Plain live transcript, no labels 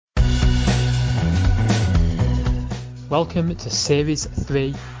Welcome to Series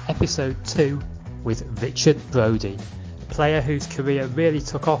 3, Episode 2 with Richard Brodie, a player whose career really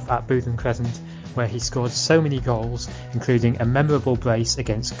took off at Bootham Crescent, where he scored so many goals, including a memorable brace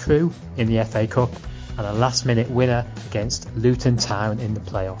against Crewe in the FA Cup and a last-minute winner against Luton Town in the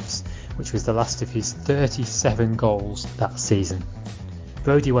playoffs, which was the last of his 37 goals that season.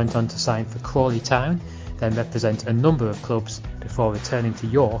 Brodie went on to sign for Crawley Town, then represent a number of clubs before returning to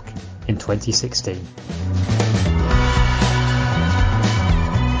York in 2016.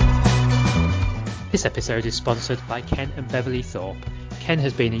 This episode is sponsored by Ken and Beverly Thorpe. Ken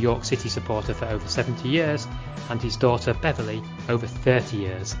has been a York City supporter for over 70 years and his daughter Beverly over 30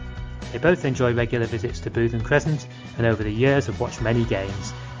 years. They both enjoy regular visits to Bootham Crescent and over the years have watched many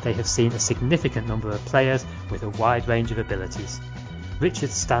games. They have seen a significant number of players with a wide range of abilities.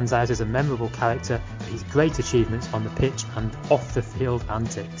 Richard stands out as a memorable character for his great achievements on the pitch and off-the-field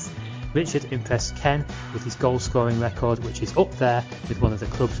antics. Richard impressed Ken with his goal-scoring record, which is up there with one of the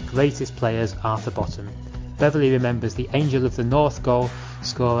club's greatest players, Arthur Bottom. Beverly remembers the Angel of the North goal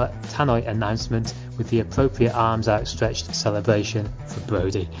scorer Tannoy announcement with the appropriate arms outstretched celebration for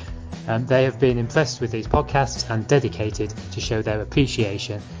Brodie. They have been impressed with these podcasts and dedicated to show their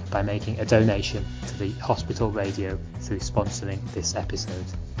appreciation by making a donation to the Hospital Radio through sponsoring this episode.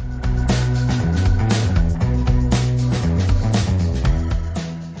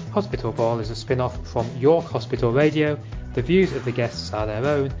 Hospital Ball is a spin-off from York Hospital Radio. The views of the guests are their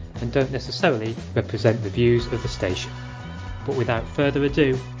own and don't necessarily represent the views of the station. But without further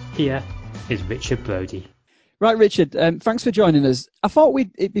ado, here is Richard Brodie. Right, Richard, thanks for joining us. I thought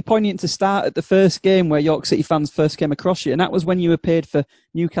it'd be poignant to start at the first game where York City fans first came across you, and that was when you appeared for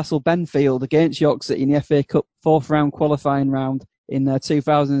Newcastle Benfield against York City in the FA Cup fourth round qualifying round in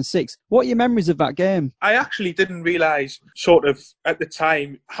 2006. What are your memories of that game? I actually didn't realise, sort of, at the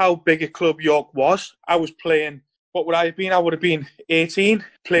time, how big a club York was. I was playing, what would I have been? I would have been 18,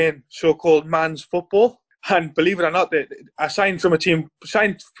 playing so-called man's football. And believe it or not, I signed for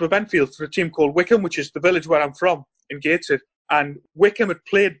Benfield for a team called Wickham, which is the village where I'm from, in Gateshead. And Wickham had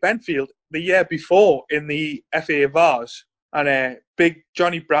played Benfield the year before in the FA Vars. And big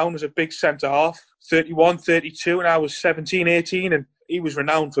Johnny Brown was a big centre-half, 31, 32, and I was 17, 18, and he was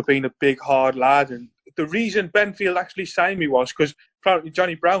renowned for being a big, hard lad. And the reason Benfield actually signed me was because apparently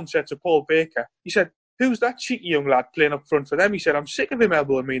Johnny Brown said to Paul Baker, he said, "Who's that cheeky young lad playing up front for them?" He said, "I'm sick of him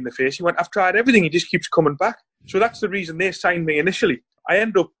elbowing me in the face." He went, "I've tried everything, he just keeps coming back." So that's the reason they signed me initially. I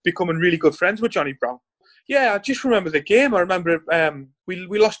ended up becoming really good friends with Johnny Brown. Yeah, I just remember the game. I remember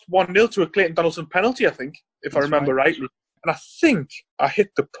we lost 1-0 to a Clayton Donaldson penalty, I think, if I remember rightly. And I think I hit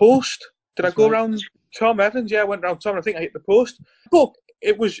the post. Did I go around Tom Evans? Yeah, I went around Tom and I think I hit the post. But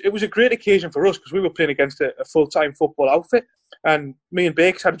it was a great occasion for us because we were playing against a full-time football outfit. And me and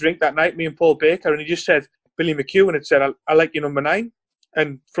Bakes had a drink that night, me and Paul Baker, and he just said, Billy McHugh, had said, I like your number 9.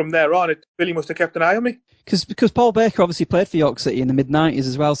 And from there on, Billy must have kept an eye on me. Because Paul Baker obviously played for York City in the mid-90s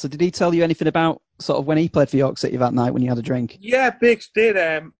as well. So did he tell you anything about sort of when he played for York City that night when you had a drink? Yeah, Bakes did.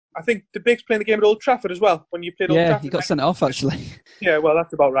 I think the Bakes playing the game at Old Trafford as well. When you played Old Trafford. Yeah, he got sent off actually. Yeah, well,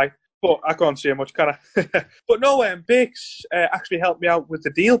 that's about right. But I can't say much, can I? But no, Bakes actually helped me out with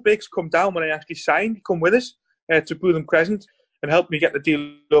the deal. Bakes come down when I actually signed. He come with us to Bootham Crescent and helped me get the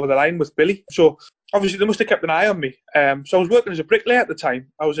deal over the line with Billy. So obviously they must have kept an eye on me. So I was working as a bricklayer at the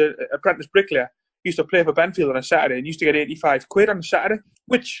time. I was an apprentice bricklayer. Used to play for Benfield on a Saturday and used to get 85 quid on a Saturday,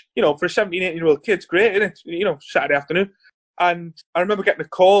 which, you know, for a 17, 18-year-old kid's great, isn't it? You know, Saturday afternoon. And I remember getting a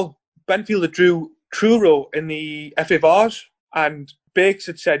call. Benfield had drew Truro in the FA Vars and Bakes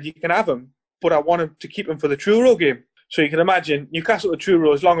had said, "You can have him, but I want him to keep him for the Truro game." So you can imagine, Newcastle to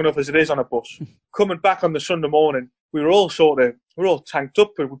Truro is long enough as it is on a bus. Coming back on the Sunday morning, we were all tanked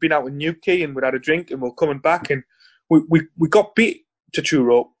up. We'd been out in Newquay and we'd had a drink and we were coming back and we got beat to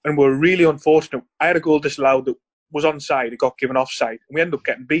Truro and we were really unfortunate. I had a goal disallowed that was onside. It got given offside and we ended up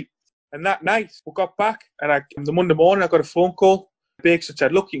getting beat. And that night we got back and the Monday morning I got a phone call. Bakes had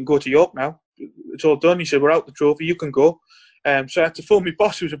said, "Look, you can go to York now. It's all done." He said, "We're out the trophy. You can go." So I had to phone my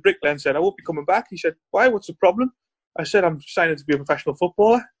boss, who was a bricklayer, and said, "I won't be coming back." He said, "Why? What's the problem?" I said, "I'm signing to be a professional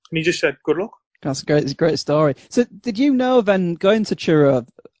footballer." And he just said, "Good luck." That's great. It's a great story. So did you know then, going to Truro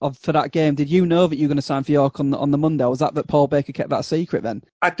for that game, did you know that you were going to sign for York on the Monday? Or was that Paul Baker kept that secret then?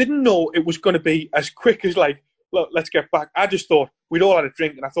 I didn't know it was going to be as quick as like, "Look, let's get back." I just thought we'd all had a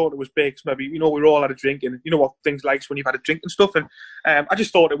drink and I thought it was Bakes maybe. You know, we all had a drink and you know what things like when you've had a drink and stuff. And I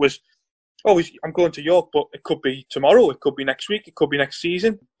just thought it was, I'm going to York, but it could be tomorrow, it could be next week, it could be next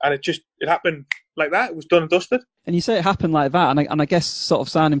season. And it happened like that. It was done and dusted. And you say it happened like that, and I guess sort of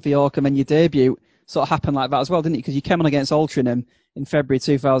signing for York and then your debut, sort of happened like that as well, didn't it? Because you came on against Altrincham in February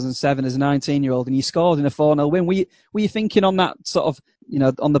 2007 as a 19-year-old and you scored in a 4-0 win. Were you thinking on that sort of,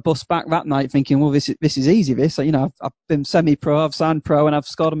 on the bus back that night thinking, well, this is easy, this? I've been semi-pro, I've signed pro, and I've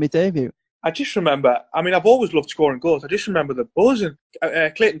scored on my debut. I just remember, I've always loved scoring goals. I just remember the buzz. And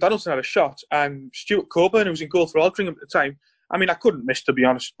Clayton Donaldson had a shot, and Stuart Coburn, who was in goal for Altrincham at the time, I couldn't miss, to be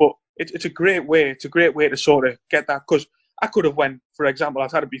honest, but it's a great way. It's a great way to sort of get that, because I could have went, for example,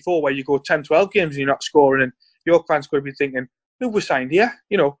 I've had it before, where you go 10, 12 games and you're not scoring, and York fans could be thinking, who was signed here?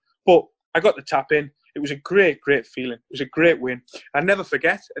 But I got the tap in. It was a great, great feeling. It was a great win. I never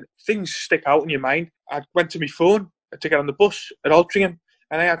forget. Things stick out in your mind. I went to my phone to get on the bus at Altrincham,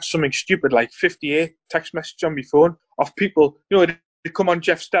 and I had something stupid like 58 text messages on my phone of people, they'd come on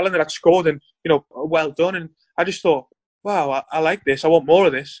Jeff Stelling that I'd scored and, well done. And I just thought, wow, I like this. I want more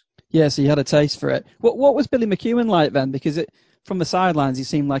of this. Yeah, so you had a taste for it. What was Billy McEwan like then? Because from the sidelines, he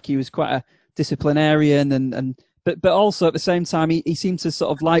seemed like he was quite a disciplinarian, but also at the same time, he seemed to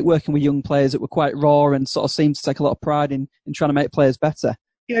sort of like working with young players that were quite raw and sort of seemed to take a lot of pride in trying to make players better.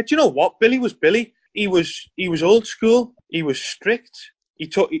 Yeah, do you know what? Billy was Billy. He was old school. He was strict.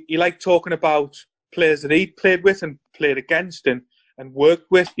 He liked talking about players that he'd played with and played against and worked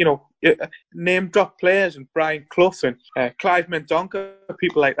with, name drop players and Brian Clough and Clive Mendonca,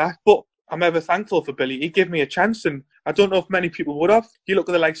 people like that. But I'm ever thankful for Billy. He gave me a chance, and I don't know if many people would have. You look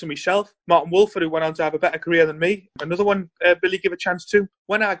at the likes of myself, Martin Wolford, who went on to have a better career than me, another one Billy gave a chance to.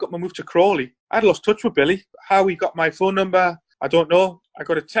 When I got my move to Crawley, I'd lost touch with Billy. How he got my phone number, I don't know. I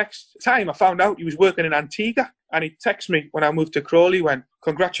got a text. Time I found out he was working in Antigua, and he texted me when I moved to Crawley, when,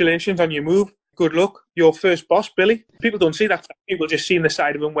 congratulations on your move. Good luck. Your first boss, Billy. People don't see that. People just see the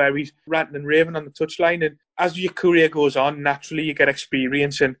side of him where he's ranting and raving on the touchline. And as your career goes on, naturally you get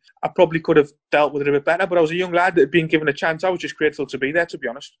experience. And I probably could have dealt with it a bit better, but I was a young lad that had been given a chance. I was just grateful to be there, to be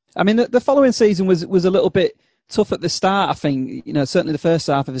honest. I mean, the following season was a little bit tough at the start, I think. Certainly the first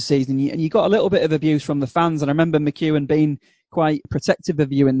half of the season. And you got a little bit of abuse from the fans. And I remember McEwan being quite protective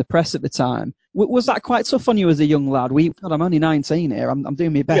of you in the press at the time. Was that quite tough on you as a young lad? God, I'm only 19 here. I'm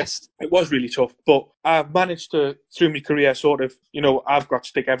doing my best. Yeah, it was really tough, but I've managed to, through my career, sort of, I've got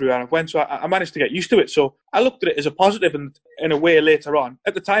stick everywhere I've went, so I managed to get used to it. So I looked at it as a positive, and in a way later on.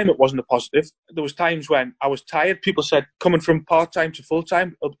 At the time, it wasn't a positive. There was times when I was tired. People said coming from part-time to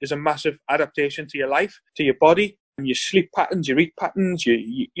full-time is a massive adaptation to your life, to your body, and your sleep patterns, your eat patterns,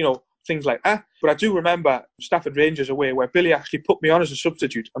 things like that. But I do remember Stafford Rangers away, where Billy actually put me on as a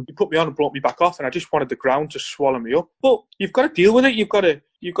substitute, and he put me on and brought me back off, and I just wanted the ground to swallow me up. But you've got to deal with it. You've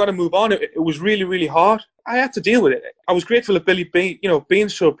got to move on. It was really, really hard. I had to deal with it. I was grateful of Billy being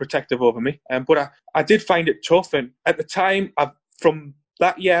so protective over me, but I did find it tough. And at the time, from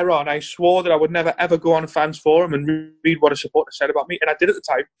that year on, I swore that I would never ever go on a fans forum and read what a supporter said about me. And I did at the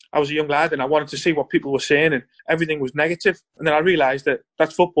time. I was a young lad and I wanted to see what people were saying, and everything was negative. And then I realised that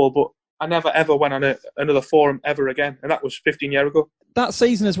that's football, but I never ever went on another forum ever again. And that was 15 years ago. That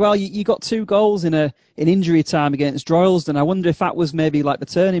season as well, you got 2 goals in injury time against Droylsden. I wonder if that was maybe like the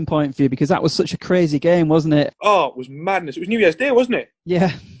turning point for you, because that was such a crazy game, wasn't it? Oh, it was madness. It was New Year's Day, wasn't it?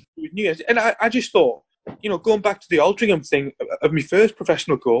 Yeah. It was New Year's Day. And I just thought, going back to the Altrincham thing of my first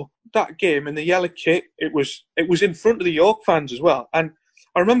professional goal, that game in the yellow kit, it was in front of the York fans as well. And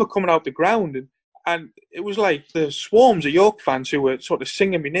I remember coming out the ground and it was like the swarms of York fans who were sort of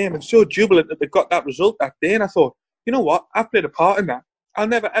singing my name and so jubilant that they got that result that day. And I thought, you know what? I've played a part in that. I'll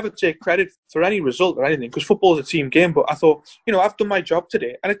never ever take credit for any result or anything, because football is a team game. But I thought, I've done my job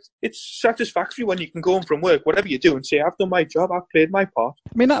today, and it's satisfactory when you can go home from work, whatever you do, and say, I've done my job, I've played my part.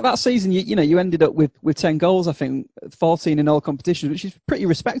 I mean, that season, you ended up with 10 goals, I think, 14 in all competitions, which is pretty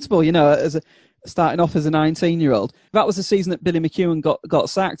respectable, as starting off as a 19-year-old. That was the season that Billy McEwan got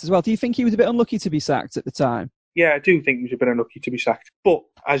sacked as well. Do you think he was a bit unlucky to be sacked at the time? Yeah, I do think he was a bit unlucky to be sacked. But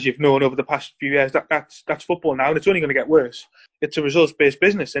as you've known over the past few years, that's football now, and it's only going to get worse. It's a results-based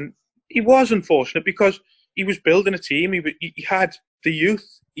business. And he was unfortunate because he was building a team. He had the youth.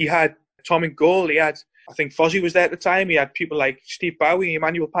 He had Tom in goal. He had, I think Fozzie was there at the time. He had people like Steve Bowie,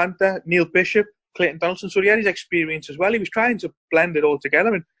 Emmanuel Panther, Neil Bishop, Clayton Donaldson. So he had his experience as well. He was trying to blend it all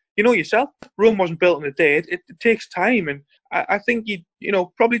together. And you know yourself, Rome wasn't built in a day. It takes time. And I think he,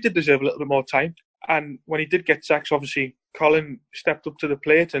 probably did deserve a little bit more time. And when he did get sacked, obviously, Colin stepped up to the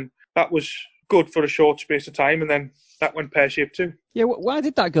plate, and that was good for a short space of time, and then that went pear-shaped too. Yeah, why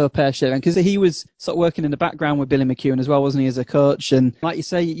did that go pear-shaped then? Because he was sort of working in the background with Billy McEwan as well, wasn't he, as a coach? And like you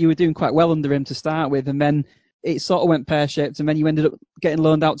say, you were doing quite well under him to start with, and then it sort of went pear-shaped, and then you ended up getting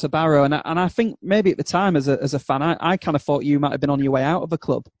loaned out to Barrow. And I think maybe at the time, as a fan, I kind of thought you might have been on your way out of the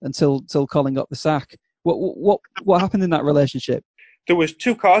club until Colin got the sack. What happened in that relationship? there was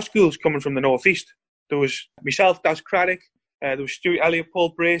 2 car schools coming from the northeast. There was myself, Daz Craddock, there was Stuart Elliott,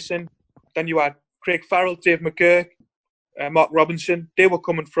 Paul Brayson. Then you had Craig Farrell, Dave McGurk, Mark Robinson. They were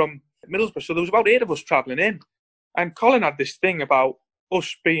coming from Middlesbrough. So there was about 8 of us travelling in. And Colin had this thing about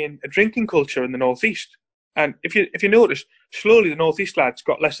us being a drinking culture in the northeast. And if you notice, slowly the northeast lads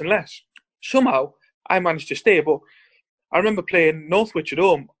got less and less. Somehow I managed to stay, but I remember playing Northwich at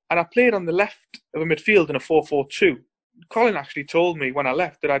home, and I played on the left of a midfield in a 4-4-2. Colin actually told me when I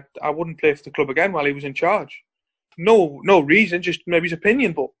left that I wouldn't play for the club again while he was in charge. No reason, just maybe his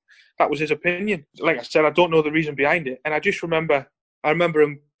opinion, but that was his opinion. Like I said, I don't know the reason behind it, and I remember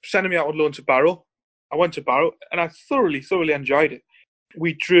him sending me out on loan to Barrow. I went to Barrow, and I thoroughly enjoyed it.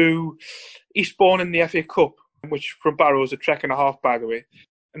 We drew Eastbourne in the FA Cup, which from Barrow is a trek and a half, by the way,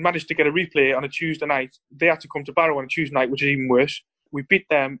 and managed to get a replay on a Tuesday night. They had to come to Barrow on a Tuesday night, which is even worse. We beat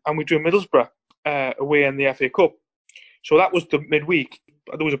them, and we drew Middlesbrough away in the FA Cup. So that was the midweek.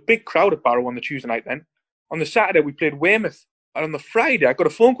 There was a big crowd at Barrow on the Tuesday night then. On the Saturday, we played Weymouth. And on the Friday, I got a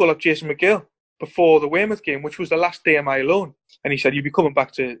phone call off Jason McGill before the Weymouth game, which was the last day of my loan. And he said, "You'll be coming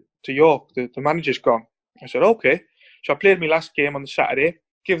back to York. The manager's gone." I said, "Okay." So I played my last game on the Saturday,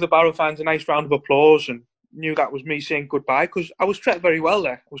 gave the Barrow fans a nice round of applause, and knew that was me saying goodbye because I was treated very well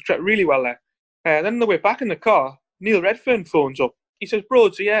there. I was treated really well there. Then on the way back in the car, Neil Redfern phones up. He says,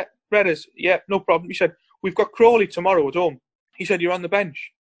 "Broads, yeah, Redders, yeah, no problem." He said, "We've got Crawley tomorrow at home." He said, "You're on the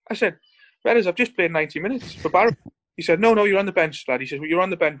bench." I said, "Redders, I've just played 90 minutes for Barrow." He said, No, you're on the bench, lad." He says, "Well, you're on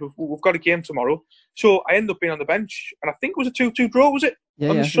the bench. We've got a game tomorrow." So I ended up being on the bench, and I think it was a 2-2 draw, was it?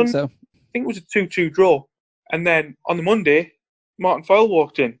 Yeah, I think so. I think it was a 2-2 draw. And then on the Monday, Martin Foyle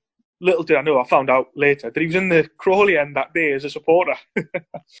walked in. Little did I know, I found out later, that he was in the Crawley end that day as a supporter.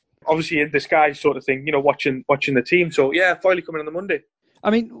 Obviously in disguise sort of thing, watching the team. So yeah, Foyle coming on the Monday. I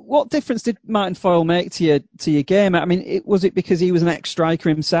mean, what difference did Martin Foyle make to your game? I mean, was it because he was an ex-striker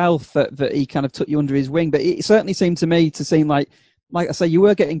himself that he kind of took you under his wing? But it certainly seemed to me to seem like I say, you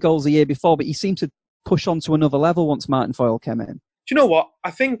were getting goals the year before, but you seemed to push on to another level once Martin Foyle came in. Do you know what?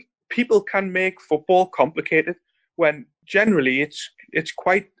 I think people can make football complicated when generally it's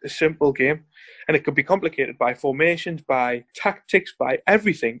quite a simple game, and it could be complicated by formations, by tactics, by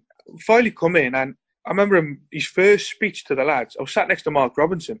everything. Foyle come in, and I remember his first speech to the lads. I was sat next to Mark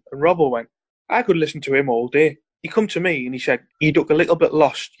Robinson, and Robbo went, I could listen to him all day. He come to me and he said, "You look a little bit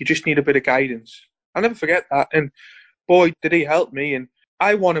lost. You just need a bit of guidance." I'll never forget that. And boy, did he help me. And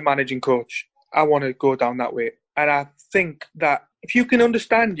I want a managing coach. I want to go down that way. And I think that if you can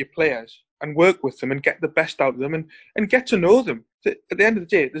understand your players and work with them and get the best out of them and get to know them, at the end of the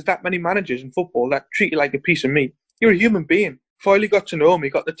day, there's that many managers in football that treat you like a piece of meat. You're a human being. Foyle got to know me,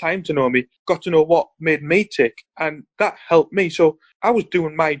 got the time to know me, got to know what made me tick, and that helped me. So I was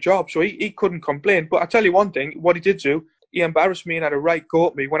doing my job, so he couldn't complain. But I tell you one thing, what he did do, he embarrassed me and had a right go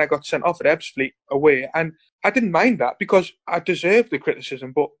at me when I got sent off at Ebbsfleet away. And I didn't mind that because I deserved the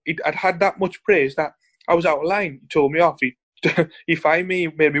criticism, but I'd had that much praise that I was out of line. He told me off. He fined me,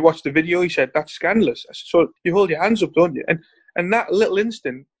 made me watch the video. He said, "That's scandalous." I said, "So you hold your hands up, don't you?" And that little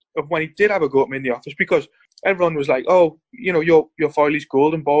instant of when he did have a go at me in the office, because everyone was like, "Oh, you're Foyley's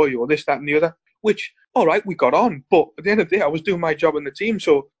golden boy," or this, that, and the other. Which, all right, we got on, but at the end of the day, I was doing my job in the team,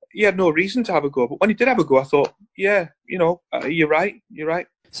 so he had no reason to have a go. But when he did have a go, I thought, yeah, you're right.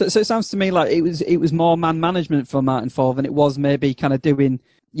 So it sounds to me like it was more man management for Martin Foyle than it was maybe kind of doing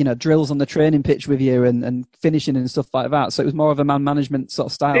drills on the training pitch with you and finishing and stuff like that. So it was more of a man management sort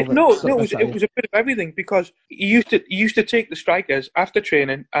of style. It was a bit of everything, because he used to take the strikers after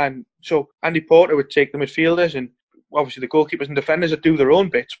training, and so Andy Porter would take the midfielders, and obviously the goalkeepers and defenders would do their own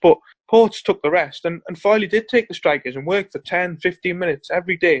bits, but Ports took the rest, and Foyle did take the strikers and work for 10, 15 minutes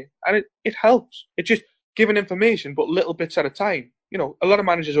every day, and it helps. It's just giving information, but little bits at a time. A lot of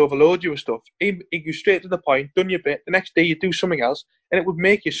managers overload you with stuff. He goes straight to the point, done your bit. The next day you do something else, and it would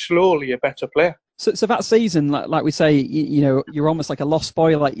make you slowly a better player. So that season, like we say, you're almost like a lost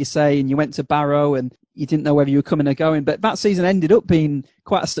boy, like you say, and you went to Barrow and you didn't know whether you were coming or going. But that season ended up being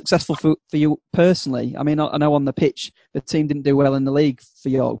quite successful for you personally. I mean, I know on the pitch the team didn't do well in the league for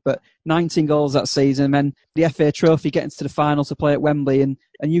York, but 19 goals that season, and then the FA Trophy, getting to the final to play at Wembley, and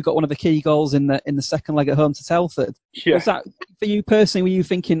you got one of the key goals in the second leg at home to Telford. Yeah. Was that for you personally? Were you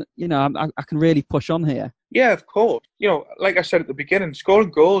thinking, I can really push on here? Yeah, of course. Like I said at the beginning,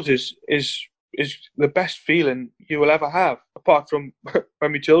 scoring goals is the best feeling you will ever have, apart from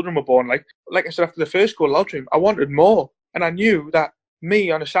when my children were born. Like I said, after the first goal at Altrincham, I wanted more. And I knew that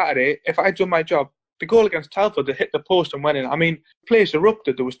me on a Saturday, if I'd done my job, the goal against Telford that hit the post and went in, I mean, the place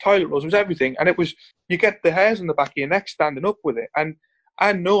erupted, there was toilet rolls, there was everything. And it was, you get the hairs on the back of your neck standing up with it. And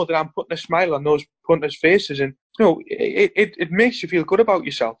I know that I'm putting a smile on those punters' faces, and it makes you feel good about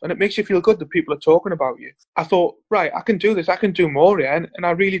yourself, and it makes you feel good that people are talking about you. I thought, right, I can do this, I can do more, yeah, and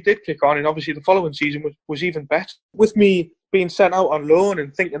I really did click on, and obviously the following season was even better. With me being sent out on loan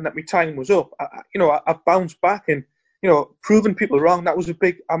and thinking that my time was up, I've bounced back and, proving people wrong.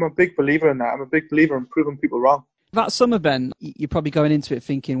 I'm a big believer in that. I'm a big believer in proving people wrong. That summer, Ben, you're probably going into it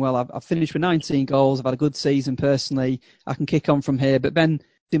thinking, well, I've finished with 19 goals. I've had a good season personally. I can kick on from here. But Ben,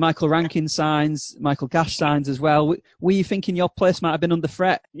 the Michael Rankin signs, Michael Gash signs as well. Were you thinking your place might have been under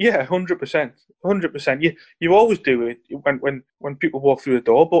threat? Yeah, 100%. 100%. You always do it when people walk through the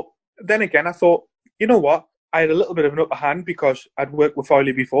door. But then again, I thought, you know what? I had a little bit of an upper hand because I'd worked with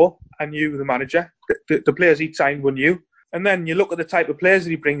Foyley before. I knew the manager. The players he'd signed were new. And then you look at the type of players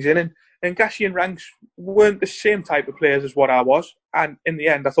that he brings in, and Gashi and Ranks weren't the same type of players as what I was. And in the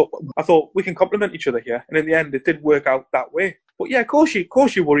end, I thought we can complement each other here. And in the end, it did work out that way. But yeah, of course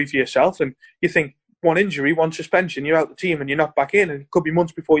you worry for yourself, and you think, one injury, one suspension, you're out the team and you're not back in, and it could be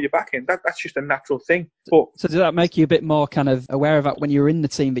months before you're back in. That's just a natural thing. But so did that make you a bit more kind of aware of that when you were in the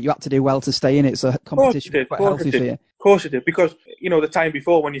team, that you had to do well to stay in it, so competition was quite healthy for you? Of course it did, because the time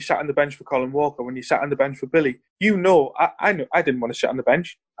before, when you sat on the bench for Colin Walker, when you sat on the bench for Billy, I know I didn't want to sit on the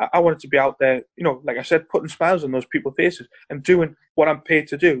bench. I wanted to be out there, like I said, putting smiles on those people's faces and doing what I'm paid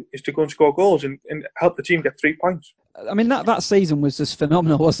to do, is to go and score goals and help the team get 3 points. I mean, that season was just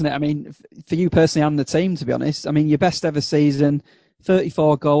phenomenal, wasn't it? I mean, for you personally and the team, to be honest. I mean, your best ever season,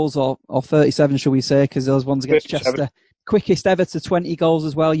 34 goals or 37, shall we say, because those ones against 37. Chester. Quickest ever to 20 goals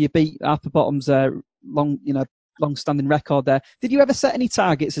as well. You beat Harper Bottom's long-standing record there. Did you ever set any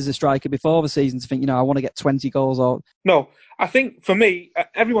targets as a striker before the season to think, I want to get 20 goals? Or No, I think for me,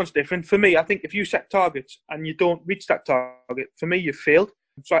 everyone's different. For me, I think if you set targets and you don't reach that target, for me, you've failed.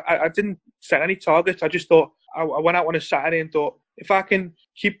 So I didn't set any targets. I just thought, I went out on a Saturday and thought, if I can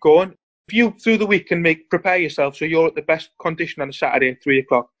keep going, if you through the week can prepare yourself so you're at the best condition on a Saturday at 3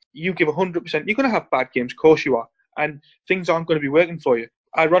 o'clock, you give 100%. You're going to have bad games, of course you are, and things aren't going to be working for you.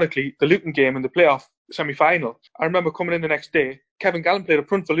 Ironically, the Luton game in the playoff semi-final, I remember coming in the next day, Kevin Gallen played up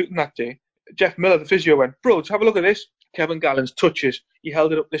front for Luton that day. Jeff Miller, the physio, went, bro, have a look at this. Kevin Gallen's touches, he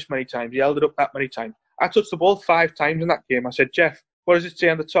held it up this many times, he held it up that many times. I touched the ball 5 times in that game. I said, Jeff, what does it say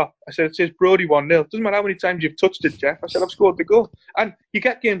on the top? I said, it says Brodie 1-0. Doesn't matter how many times you've touched it, Jeff. I said, I've scored the goal. And you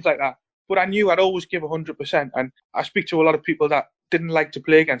get games like that. But I knew I'd always give 100%. And I speak to a lot of people that didn't like to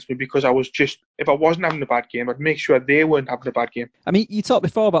play against me because if I wasn't having a bad game, I'd make sure they weren't having a bad game. I mean, you talked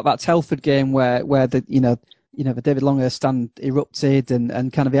before about that Telford game where the the David Longhurst stand erupted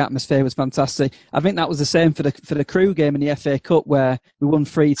and kind of the atmosphere was fantastic. I think that was the same for the Crewe game in the FA Cup where we won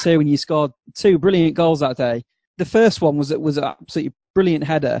 3-2 and you scored 2 brilliant goals that day. The first one was an absolutely brilliant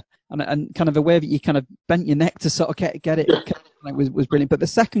header and kind of a way that you kind of bent your neck to sort of get it was brilliant. But the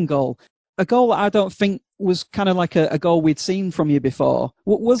second goal, a goal that I don't think was kind of like a goal we'd seen from you before.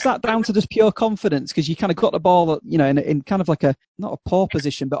 Was that down to just pure confidence? Because you kind of got the ball, in kind of like not a poor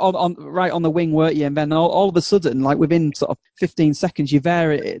position, but right on the wing, weren't you? And then all of a sudden, like within sort of 15 seconds, you're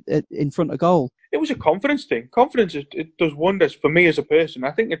there in front of goal. It was a confidence thing. Confidence, it does wonders for me as a person.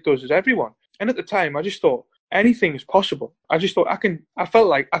 I think it does as everyone. And at the time, I just thought, anything is possible. I just thought I felt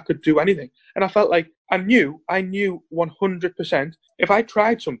like I could do anything. And I felt like I knew 100% if I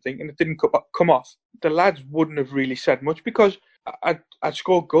tried something and it didn't come off, the lads wouldn't have really said much because I'd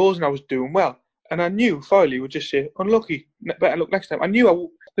scored goals and I was doing well. And I knew Foyley would just say, unlucky, better luck next time. I knew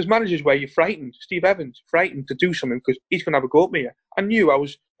there's managers where you're frightened. Steve Evans, frightened to do something because he's going to have a go at me. I knew I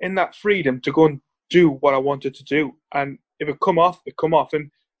was in that freedom to go and do what I wanted to do. And if it come off, it come off. And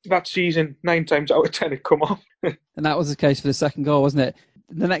that season, 9 times out of 10, it come off. And that was the case for the second goal, wasn't it?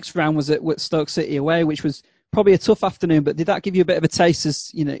 The next round was at Stoke City away, which was probably a tough afternoon, but did that give you a bit of a taste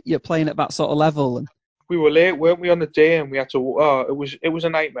as, you're playing at that sort of level? And we were late, weren't we, on the day, and we had to, it was a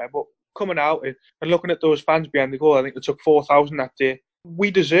nightmare, but coming out and looking at those fans behind the goal, I think they took 4,000 that day.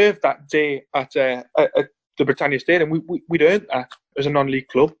 We deserved that day at the Britannia Stadium. We'd earned that as a non-league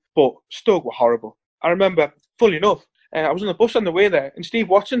club, but Stoke were horrible. I remember, funnily enough, I was on the bus on the way there, and Steve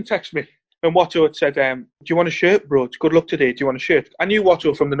Watson texted me, and Watto had said, do you want a shirt, bro? It's good luck today. Do you want a shirt? I knew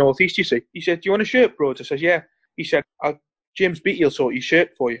Watto from the North East, you see. He said, do you want a shirt, bro? I said, yeah. He said, James Beattie will sort your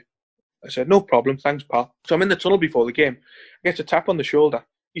shirt for you. I said, no problem, thanks, pal. So I'm in the tunnel before the game. I get a tap on the shoulder.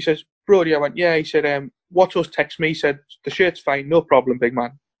 He says, Brody, I went, yeah. He said, Watto's text me. He said, the shirt's fine, no problem, big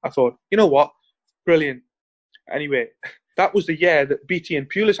man. I thought, you know what? Brilliant. Anyway, that was the year that Beattie and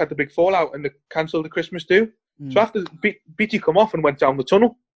Pulis had the big fallout and they cancelled the Christmas do. So after Beattie come off and went down the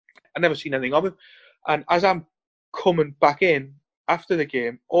tunnel, I'd never seen anything of him. And as I'm coming back in after the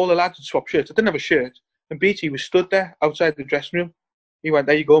game, all the lads had swapped shirts. I didn't have a shirt. And Beattie was stood there outside the dressing room He went,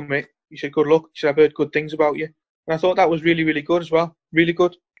 there you go, mate. He said, good luck. He said, I've heard good things about you. And I thought that was really, really good as well. Really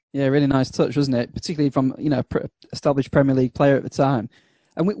good. Yeah, really nice touch, wasn't it? Particularly from, established Premier League player at the time.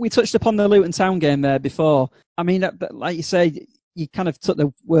 And we touched upon the Luton Town game there before. I mean, like you say, you kind of took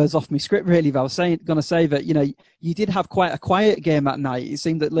the words off my script, really. But I was going to say that, you did have quite a quiet game that night. It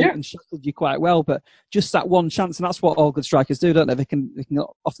seemed that Luton shuttled you quite well, but just that one chance, and that's what all good strikers do, don't they? They can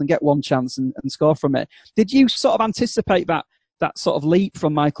often get one chance and score from it. Did you sort of anticipate that sort of leap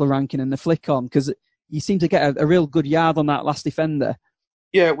from Michael Rankin and the flick on? Because you seem to get a real good yard on that last defender.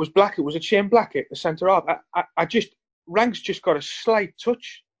 Yeah, it was Blackett. It was a Shane Blackett, the centre half. Ranks just got a slight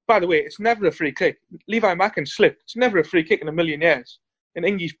touch. By the way, it's never a free kick. Levi Mackin slipped. It's never a free kick in a million years. And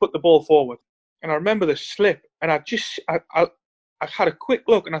Ingy's put the ball forward. And I remember the slip, and I had a quick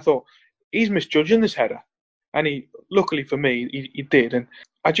look, and I thought, he's misjudging this header. And luckily for me, he did. And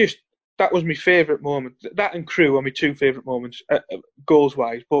that was my favourite moment. That and Crewe are my two favourite moments,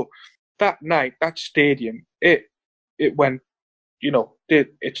 goals-wise. But that night, that stadium, it went,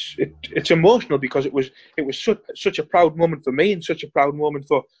 it's emotional because it was such a proud moment for me and such a proud moment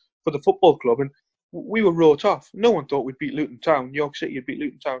for the football club. And we were wrote off. No one thought we'd beat Luton Town. York City had beat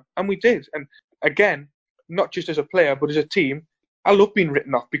Luton Town, and we did. And again, not just as a player, but as a team, I love being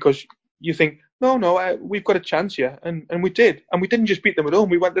written off because you think, no, we've got a chance here, and we did. And we didn't just beat them at home.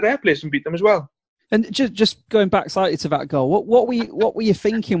 We went to their place and beat them as well. And just going back slightly to that goal, what were you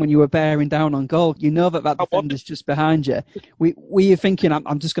thinking when you were bearing down on goal? You know that defender's just behind you. Were you thinking,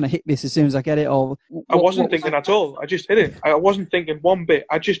 I'm just going to hit this as soon as I get it? Or I wasn't thinking at all. I just hit it. I wasn't thinking one bit.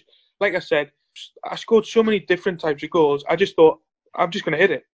 Like I said, I scored so many different types of goals. I just thought, I'm just going to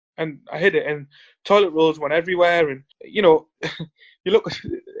hit it. And I hit it, and toilet rolls went everywhere. And, you look,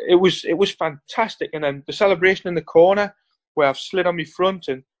 it was fantastic. And then the celebration in the corner where I've slid on my front,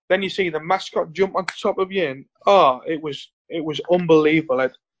 and then you see the mascot jump on top of you, and it was unbelievable.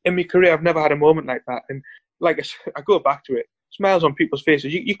 In my career, I've never had a moment like that. And like I said, I go back to it, smiles on people's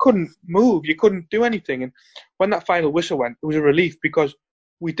faces. You couldn't move, you couldn't do anything. And when that final whistle went, it was a relief because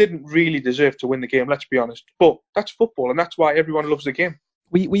we didn't really deserve to win the game, let's be honest. But that's football, and that's why everyone loves the game.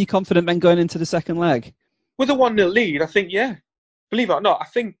 Were you confident then going into the second leg? With a 1-0 lead, I think, yeah. Believe it or not, I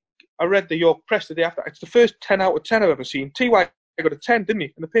think I read the York Press the day after. It's the first 10 out of 10 I've ever seen. T.Y. got a 10, didn't he,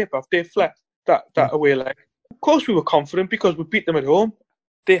 in the paper off Dave Flett, that away leg. Of course we were confident because we beat them at home.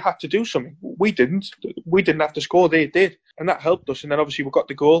 They had to do something. We didn't. We didn't have to score. They did. And that helped us. And then obviously we got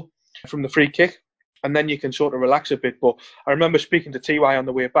the goal from the free kick. And then you can sort of relax a bit. But I remember speaking to T.Y. on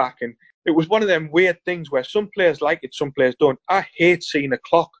the way back, and it was one of them weird things where some players like it, some players don't. I hate seeing a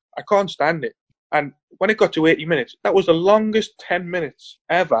clock. I can't stand it. And when it got to 80 minutes, that was the longest 10 minutes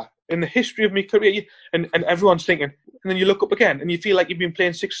ever in the history of my career. And everyone's thinking, and then you look up again and you feel like you've been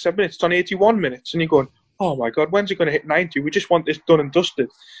playing 6 or 7 minutes. It's on 81 minutes. And you're going, oh my God, when's it going to hit 90? We just want this done and dusted.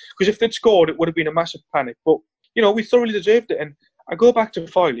 Because if they'd scored, it would have been a massive panic. But, we thoroughly deserved it. And I go back to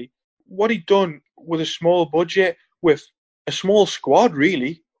Foley, what he'd done with a small budget, with a small squad,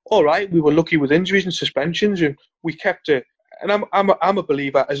 really. All right, we were lucky with injuries and suspensions, and we kept it. And I'm a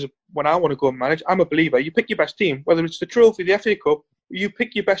believer, when I want to go and manage, I'm a believer. You pick your best team, whether it's the trophy, the FA Cup, you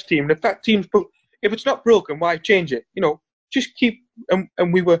pick your best team. And if that team's, if it's not broken, why change it? Just keep.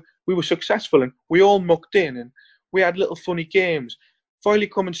 And we were successful, and we all mucked in, and we had little funny games. Foley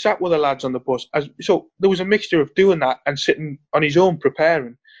come and sat with the lads on the bus. So there was a mixture of doing that and sitting on his own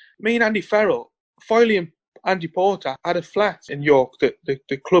preparing. Me and Andy Farrell, Foley and Andy Porter had a flat in York that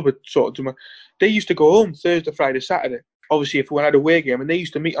the club had sort of. They used to go home Thursday, Friday, Saturday. Obviously, if we had a away game, and they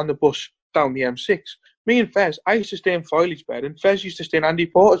used to meet on the bus down the M6. Me and Fez, I used to stay in Foley's bed, and Fez used to stay in Andy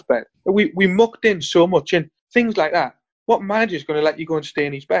Porter's bed. We mucked in so much, and things like that. What manager's going to let you go and stay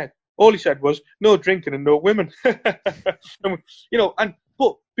in his bed? All he said was, no drinking and no women.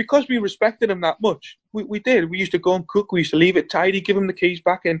 But because we respected him that much, we did. We used to go and cook. We used to leave it tidy, give him the keys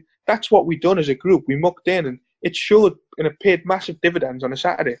back, and that's what we done as a group. We mucked in, and it showed, and it paid massive dividends on a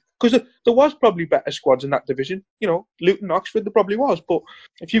Saturday. Because there was probably better squads in that division. Luton, Oxford, there probably was. But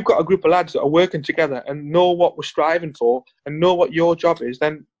if you've got a group of lads that are working together and know what we're striving for and know what your job is,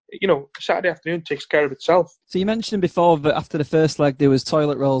 then Saturday afternoon takes care of itself. So you mentioned before that after the first leg there was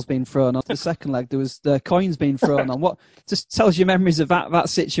toilet rolls being thrown on. The second leg there was the coins being thrown on. What just tells you memories of that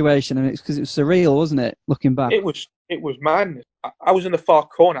situation? And it's because it was surreal, wasn't it? Looking back, it was madness. I was in the far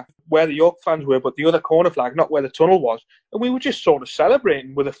corner where the York fans were, but the other corner flag, not where the tunnel was, and we were just sort of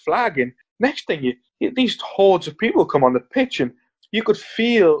celebrating with a flag. And next thing, these hordes of people come on the pitch, and you could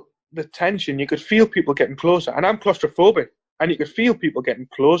feel the tension. You could feel people getting closer, and I'm claustrophobic. And you could feel people getting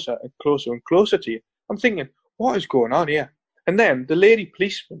closer and closer and closer to you. I'm thinking, what is going on here? And then the lady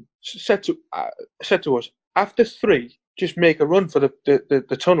policeman said to us, after 3, just make a run for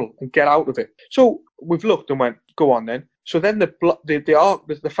the tunnel and get out of it. So we've looked and went, go on then. So then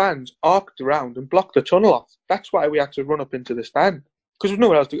the fans arced around and blocked the tunnel off. That's why we had to run up into the stand. Because there's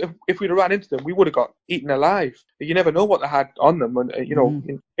nowhere else to. If we'd have ran into them, we would have got eaten alive. You never know what they had on them, and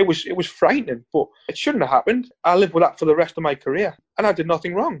it was frightening. But it shouldn't have happened. I lived with that for the rest of my career, and I did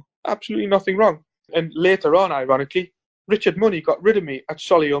nothing wrong, absolutely nothing wrong. And later on, ironically, Richard Money got rid of me at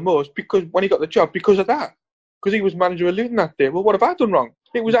Solihull Moors because when he got the job because of that, because he was manager of Luton that day. Well, what have I done wrong?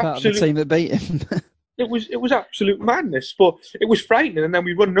 It was absolute. The team that beat him. It was absolute madness, but it was frightening. And then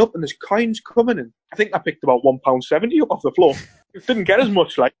we run up, and there's coins coming in. I think I picked about £1.70 up off the floor. It didn't get as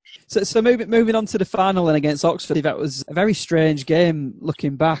much, like. So moving on to the final and against Oxford, that was a very strange game.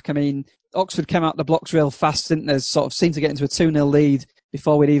 Looking back, I mean, Oxford came out the blocks real fast, didn't they? Sort of seemed to get into a 2-0 lead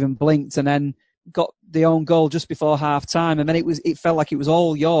before we'd even blinked, and then got the own goal just before half time. And then it felt like it was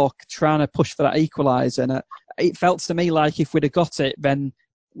all York trying to push for that equaliser, and it felt to me like if we'd have got it, then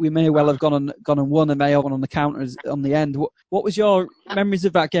we may well have gone and won, and may have won on the counters on the end. What was your memories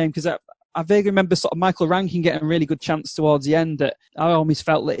of that game? Because I vaguely remember sort of Michael Rankin getting a really good chance towards the end. That I almost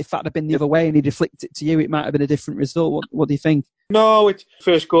felt that if that had been the other way and he'd have flicked it to you, it might have been a different result. What do you think? No, it's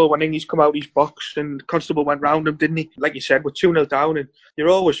first goal when Ingy's come out his box and Constable went round him, didn't he? Like you said, we're 2-0 down and you're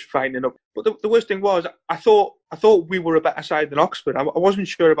always fighting up. But the worst thing was, I thought we were a better side than Oxford. I wasn't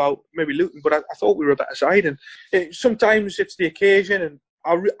sure about maybe Luton, but I thought we were a better side. And sometimes it's the occasion, and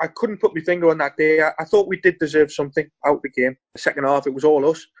I couldn't put my finger on that day. I thought we did deserve something out of the game. The second half, it was all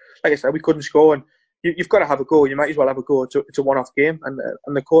us. Like I said, we couldn't score, and you've got to have a go. You might as well have a go. It's a one-off game, and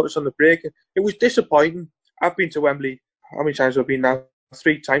they caught us on the break. It was disappointing. I've been to Wembley. How many times have I been now?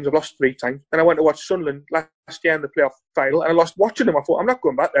 3 times. I've lost 3 times. Then I went to watch Sunderland last year in the playoff final, and I lost watching them. I thought, I'm not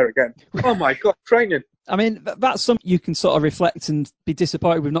going back there again. Oh my God, frightening. I mean, that's something you can sort of reflect and be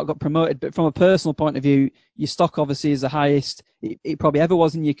disappointed we've not got promoted. But from a personal point of view, your stock obviously is the highest it probably ever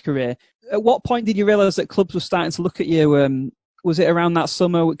was in your career. At what point did you realise that clubs were starting to look at you? Was it around that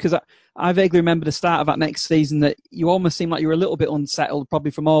summer? Because I vaguely remember the start of that next season that you almost seemed like you were a little bit unsettled,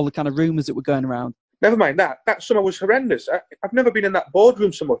 probably from all the kind of rumours that were going around. Never mind that. That summer was horrendous. I've never been in that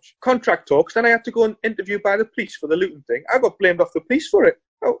boardroom so much. Contract talks, then I had to go and interview by the police for the Luton thing. I got blamed off the police for it.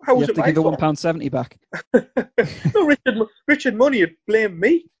 How was it my fault? You have to give the £1.70 back. No, Richard Money had blamed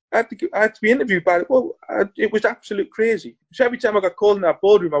me. I had to be interviewed by it was absolute crazy. So every time I got called in that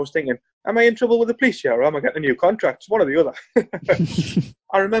boardroom, I was thinking, am I in trouble with the police here, or am I getting a new contract? It's one or the other.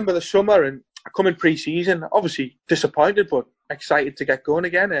 I remember the summer, and I come in pre-season, obviously disappointed, but excited to get going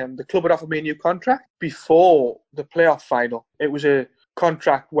again. The club had offered me a new contract before the playoff final. It was a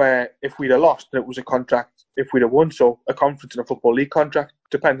contract where if we'd have lost, it was a contract if we'd have won. So a Conference and a Football League contract,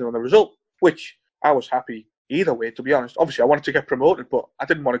 depending on the result, which I was happy either way, to be honest. Obviously, I wanted to get promoted, but I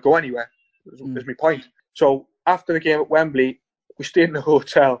didn't want to go anywhere. Is my point. So after the game at Wembley, we stayed in a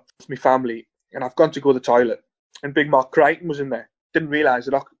hotel with my family, and I've gone to go to the toilet, and Big Mark Crichton was in there. Didn't realise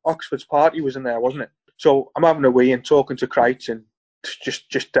that Oxford's party was in there, wasn't it? So I'm having a wee and talking to Crichton,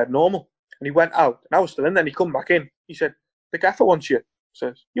 just dead normal. And he went out, and I was still in there, and he come back in. He said, the gaffer wants you. I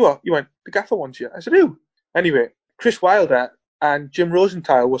said, you what? You went, the gaffer wants you. I said, who? Anyway, Chris Wilder and Jim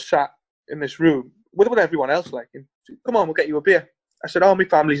Rosenthal was sat in this room with everyone else, like, and said, come on, we'll get you a beer. I said, oh, my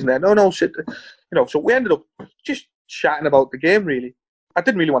family's in there. No, sit. So we ended up just chatting about the game, really. I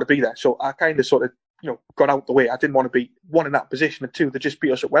didn't really want to be there, so I kind of sort of, got out the way. I didn't want to be, 1, in that position, and 2, they just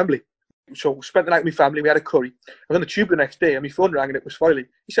beat us at Wembley. So we spent the night with my family, we had a curry. I was on the tube the next day, and my phone rang, and it was Foyley.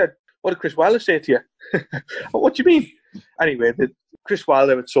 He said, what did Chris Wilder say to you? What do you mean? Anyway, Chris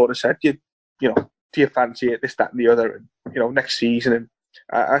Wilder had sort of said, do you fancy it, this, that, and the other, and, next season, and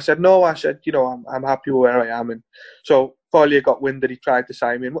I said, no, I'm happy with where I am. And so Foyley got wind that he tried to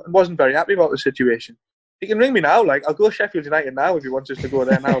sign me and wasn't very happy about the situation. He can ring me now, like, I'll go to Sheffield United now if he wants us to go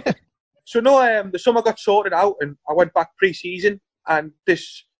there now. So no, the summer got sorted out, and I went back pre-season, and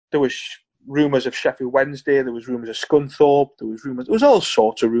there was rumours of Sheffield Wednesday, there was rumours of Scunthorpe, there was all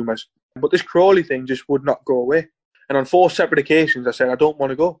sorts of rumours. But this Crawley thing just would not go away. And on 4 separate occasions, I said, I don't want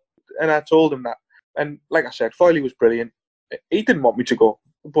to go. And I told him that. And like I said, Foyley was brilliant. He didn't want me to go.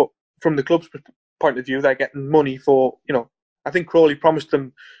 But from the club's point of view, they're getting money for, I think Crawley promised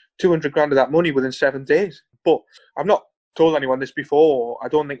them 200 grand of that money within 7 days. But I've not told anyone this before. I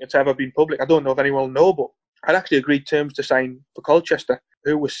don't think it's ever been public. I don't know if anyone will know, but I'd actually agreed terms to sign for Colchester,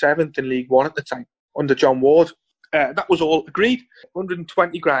 who was 7th in League One at the time, under John Ward. That was all agreed.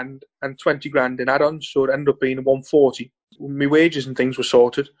 120 grand and 20 grand in add-ons, so it ended up being 140. My wages and things were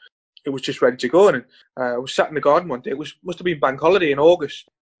sorted. It was just ready to go. And I was sat in the garden one day. It must have been bank holiday in August.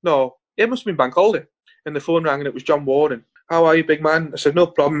 No, it must have been bank holiday. And the phone rang, and it was John Ward. And how are you, big man? I said, no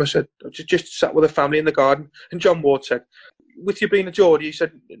problem. I said, I just sat with the family in the garden. And John Ward said, with you being a Geordie, he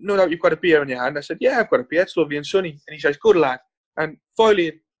said, no doubt you've got a beer in your hand. I said, yeah, I've got a beer. It's lovely and sunny. And he says, good lad. And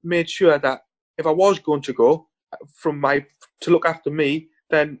Foyley made sure that if I was going to go to look after me,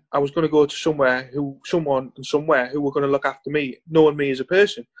 then I was going to go to someone who were going to look after me, knowing me as a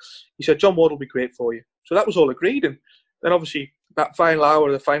person. He said, John Ward will be great for you. So that was all agreed. And then obviously that final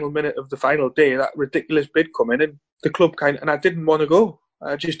hour, the final minute of the final day, that ridiculous bid come in, and the club and I didn't want to go.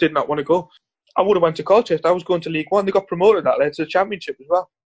 I just did not want to go. I would have went to Colchester. I was going to League One. They got promoted that led to the Championship as well.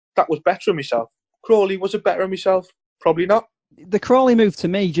 That was better than myself. Crawley, was it better than myself? Probably not. The Crawley move to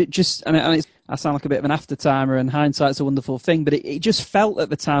me just, I sound like a bit of an after-timer, and hindsight's a wonderful thing, but it just felt at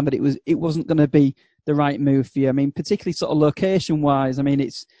the time that it wasn't going to be the right move for you. I mean, particularly sort of location-wise. I mean,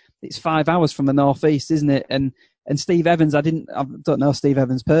 it's 5 hours from the northeast, isn't it? And Steve Evans, I don't know Steve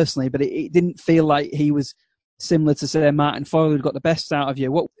Evans personally, but it didn't feel like he was similar to, say, Martin Foyle, who'd got the best out of you.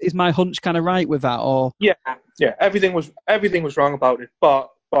 What is my hunch kind of right with that? Or yeah, everything was wrong about it, but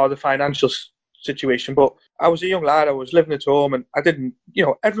the financial situation. But I was a young lad. I was living at home, and I didn't.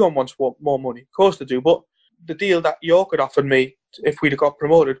 Everyone wants more money, of course they do. But the deal that York had offered me, if we'd have got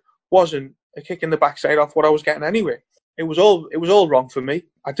promoted, wasn't a kick in the backside off what I was getting anyway. It was all wrong for me.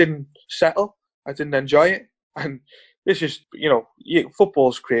 I didn't settle. I didn't enjoy it. And this is,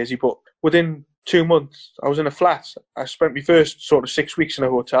 football's crazy, but within 2 months, I was in a flat. I spent my first sort of 6 weeks in a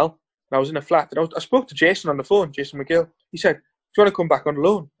hotel, and I was in a flat. And I spoke to Jason on the phone, Jason McGill. He said, do you want to come back on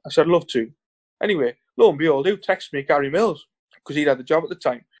loan? I said, I'd love to. Anyway, lo and behold, he texted me Gary Mills, because he'd had the job at the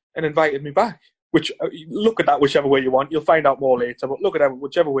time, and invited me back. Which, look at that whichever way you want. You'll find out more later, but look at that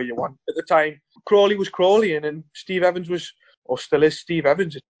whichever way you want. At the time, Crawley was Crawley, and then Steve Evans was, or still is, Steve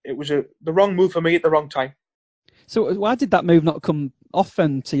Evans. It was the wrong move for me at the wrong time. So why did that move not come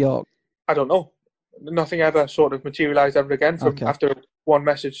often to York? I don't know. Nothing ever sort of materialised ever again after one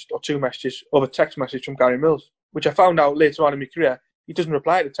message or two messages of a text message from Gary Mills, which I found out later on in my career. He doesn't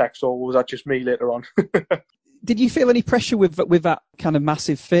reply to text, or was that just me later on? Did you feel any pressure with that kind of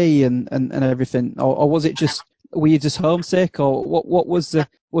massive fee and everything, or was it just, were you just homesick, or what was it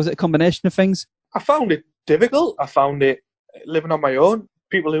a combination of things? I found it difficult. I found it living on my own.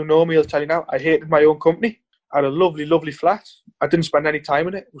 People who know me will tell you now, I hated my own company. I had a lovely, lovely flat. I didn't spend any time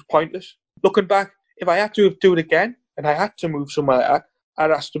in it. It was pointless. Looking back, if I had to do it again and I had to move somewhere like that,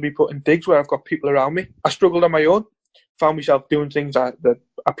 I'd ask to be put in digs where I've got people around me. I struggled on my own. Found myself doing things that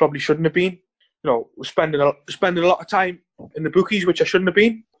I probably shouldn't have been. Spending a lot of time in the bookies, which I shouldn't have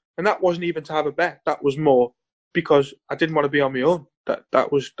been. And that wasn't even to have a bet. That was more because I didn't want to be on my own.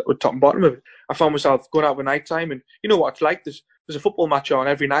 That was top and bottom of it. I found myself going out at night time, and you know what it's like. There's a football match on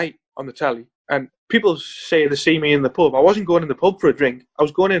every night on the telly, and people say they see me in the pub. I wasn't going in the pub for a drink. I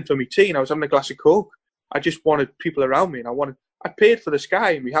was going in for my tea, and I was having a glass of Coke. I just wanted people around me, and I paid for the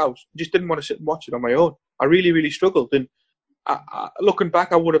Sky in my house. I just didn't want to sit and watch it on my own. I really, really struggled. And looking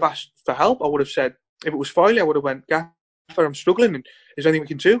back, I would have asked for help. I would have said, if it was Foyle, I would have went, Gaffer, I'm struggling, and is there anything we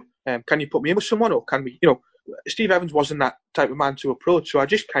can do? Can you put me in with someone, or can we, Steve Evans wasn't that type of man to approach, so I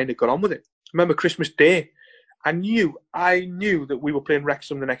just kind of got on with it. I remember Christmas Day, I knew that we were playing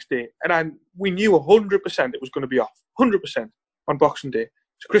Wrexham the next day, and we knew 100% it was going to be off, 100% on Boxing Day.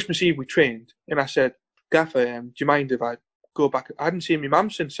 So Christmas Eve we trained, and I said, Gaffer, do you mind if I go back? I hadn't seen my mum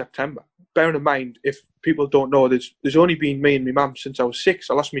since September. Bearing in mind, if people don't know, there's only been me and my mum since I was 6.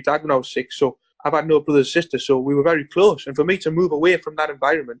 I lost my dad when I was 6, so I've had no brothers and sisters, so we were very close. And for me to move away from that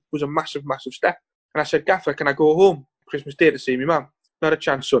environment was a massive, massive step. And I said, Gaffer, can I go home Christmas Day to see my mum? Not a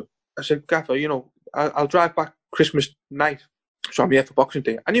chance, son. I said, Gaffer, I'll drive back Christmas night, so I'm here for Boxing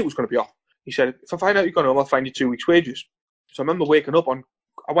Day. I knew it was going to be off. He said, if I find out you're going home, I'll find you 2 weeks' wages. So I remember waking up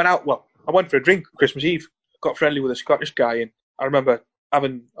I went for a drink Christmas Eve, got friendly with a Scottish guy, and I remember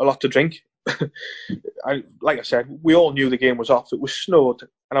having a lot to drink. Like I said, we all knew the game was off. It was snowed,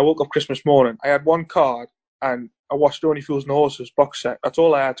 and I woke up Christmas morning. I had one card, and I watched Only Fools and Horses box set. That's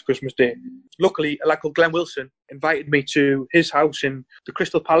all I had to Christmas Day. Luckily, a lad called Glenn Wilson invited me to his house in the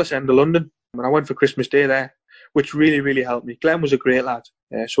Crystal Palace end of London, and I went for Christmas Day there, which really, really helped me. Glenn was a great lad,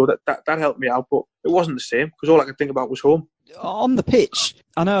 so that helped me out, but it wasn't the same, because all I could think about was home. On the pitch,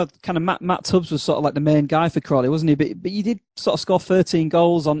 I know kind of Matt Tubbs was sort of like the main guy for Crawley, wasn't he? But you did sort of score 13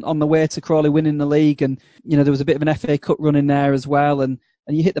 goals on the way to Crawley winning the league, and there was a bit of an FA Cup run in there as well, and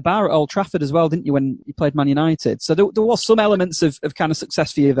you hit the bar at Old Trafford as well, didn't you, when you played Man United? So there was some elements of kind of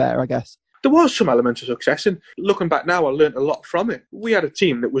success for you there, I guess. There was some elements of success, and looking back now, I learned a lot from it. We had a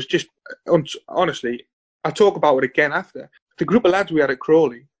team that was just, honestly, I'll talk about it again after. The group of lads we had at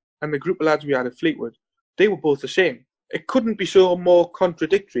Crawley and the group of lads we had at Fleetwood, they were both the same. It couldn't be so more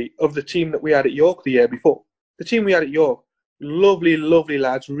contradictory of the team that we had at York the year before. The team we had at York Lovely, lovely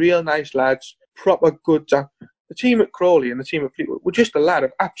lads, real nice lads, proper good. The team at Crawley and the team at Fleetwood were just a lot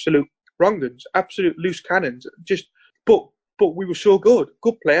of absolute wrong'uns, absolute loose cannons. But we were so good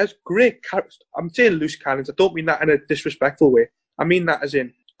players, great characters. I'm saying loose cannons. I don't mean that in a disrespectful way. I mean that as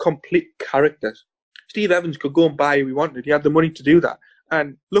in complete characters. Steve Evans could go and buy who he wanted. He had the money to do that.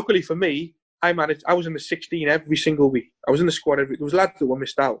 And luckily for me, I was in the 16 every single week. I was in the squad there was lads that were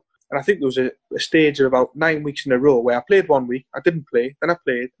missed out. And I think there was a stage of about 9 weeks in a row where I played 1 week, I didn't play, then I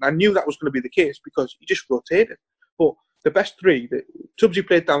played, and I knew that was going to be the case because you just rotated. But the best three, Tubbsy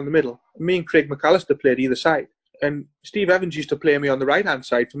played down the middle, and me and Craig McAllister played either side. And Steve Evans used to play me on the right-hand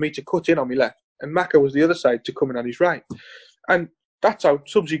side for me to cut in on my left, and Macca was the other side to come in on his right. And that's how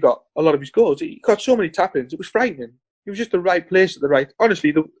Tubbsy got a lot of his goals. He got so many tap-ins, it was frightening. He was just the right place at the right.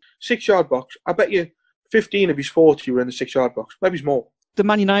 Honestly, the 6-yard box, I bet you 15 of his 40 were in the 6-yard box, maybe more. The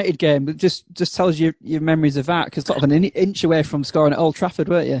Man United game, but just tells you your memories of that, because sort of an inch away from scoring at Old Trafford,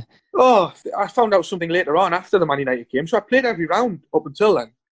 weren't you? Oh, I found out something later on after the Man United game. So I played every round up until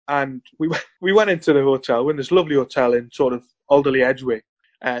then. And we went into the hotel, we're in this lovely hotel in sort of Alderley Edgeway.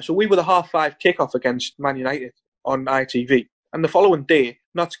 So we were the 5:30 kickoff against Man United on ITV. And the following day,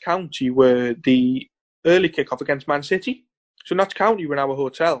 Notts County were the early kickoff against Man City. So Notts County were in our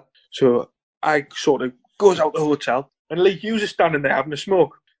hotel. So I sort of goes out the hotel, and Lee Hughes is standing there having a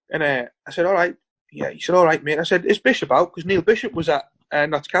smoke. And I said, all right. Yeah, he said, all right, mate. I said, is Bishop out? Because Neil Bishop was at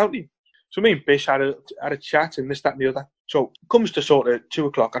Notts County. So me and Bish had a chat and this, that and the other. So it comes to sort of 2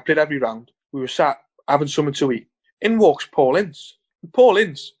 o'clock. I played every round. We were sat having something to eat. In walks Paul Ince. And Paul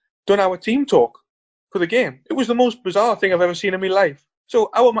Ince done our team talk for the game. It was the most bizarre thing I've ever seen in my life.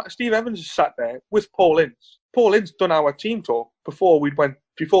 So Steve Evans is sat there with Paul Ince. Paul Ince done our team talk before we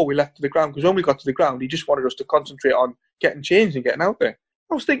left to the ground, because when we got to the ground, he just wanted us to concentrate on getting changed and getting out there.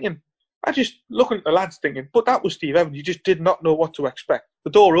 I was thinking, looking at the lads thinking, but that was Steve Evans. You just did not know what to expect. The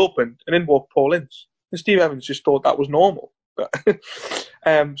door opened and in walked Paul Ince. And Steve Evans just thought that was normal.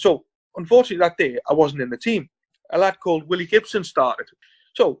 So, unfortunately, that day, I wasn't in the team. A lad called Willie Gibson started.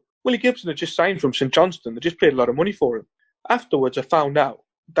 So, Willie Gibson had just signed from St Johnstone. They just paid a lot of money for him. Afterwards, I found out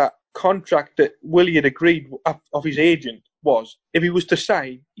that contract that Willie had agreed of his agent was, if he was to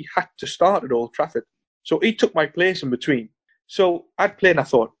sign, he had to start at Old Trafford. So he took my place in between. So I'd played and I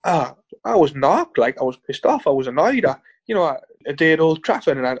thought, I was knocked, like I was pissed off, I was annoyed. A day at Old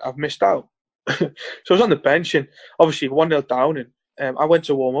Trafford and I've missed out. So I was on the bench and obviously 1-0 down, and I went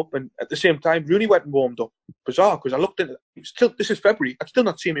to warm up, and at the same time Rooney went and warmed up. Bizarre, because I looked in, this is February, I'd still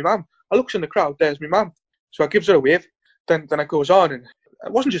not seen my mum. I looks in the crowd, there's my mum. So I gives her a wave, then it goes on, and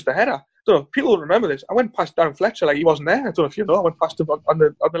it wasn't just a header. I don't know, people will remember this. I went past Darren Fletcher like he wasn't there. I don't know if you know. I went past him on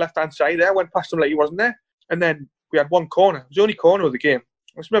the left-hand side there. I went past him like he wasn't there. And then we had one corner. It was the only corner of the game.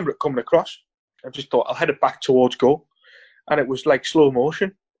 I just remember it coming across. I just thought, I'll head it back towards goal. And it was like slow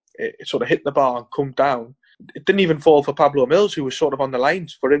motion. It sort of hit the bar and come down. It didn't even fall for Pablo Mills, who was sort of on the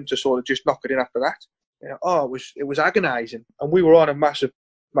lines, for him to sort of just knock it in after that. It was agonising. And we were on a massive,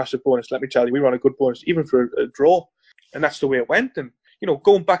 massive bonus, let me tell you. We were on a good bonus, even for a draw. And that's the way it went. And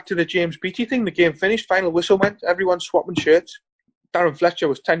going back to the James Beattie thing, the game finished, final whistle went, everyone swapping shirts. Darren Fletcher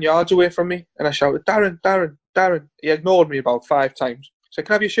was 10 yards away from me, and I shouted, Darren, Darren, Darren. He ignored me about 5 times. I said,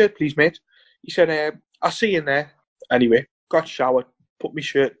 can I have your shirt, please, mate? He said, I'll see you in there. Anyway, got showered, put my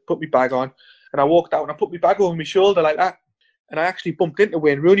shirt, put my bag on, and I walked out and I put my bag over my shoulder like that. And I actually bumped into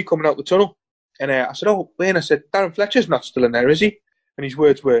Wayne Rooney coming out the tunnel. And I said, Wayne, I said, Darren Fletcher's not still in there, is he? And his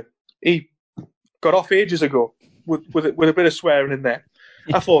words were, he got off ages ago with a bit of swearing in there.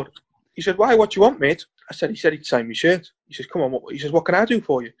 I thought, he said, why, what do you want, mate? He said he'd sign my shirt. He says, come on, he says, what can I do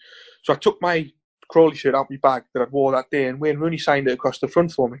for you? So I took my Crawley shirt out of my bag that I'd wore that day, and Wayne Rooney signed it across the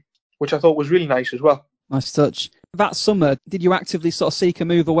front for me, which I thought was really nice as well. Nice touch. That summer, did you actively sort of seek a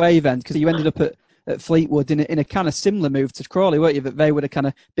move away then? Because you ended up at Fleetwood in a kind of similar move to Crawley, weren't you? That they were the kind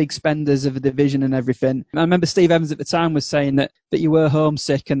of big spenders of the division and everything. And I remember Steve Evans at the time was saying that you were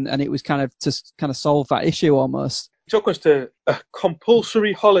homesick, and it was kind of to kind of solve that issue almost. It took us to a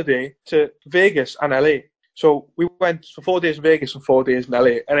compulsory holiday to Vegas and LA. So we went for 4 days in Vegas and 4 days in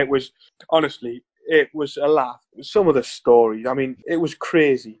LA, and it was, honestly, it was a laugh. Some of the stories, I mean, it was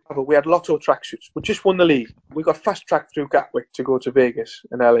crazy. We had lotto tracksuits. We just won the league. We got fast-tracked through Gatwick to go to Vegas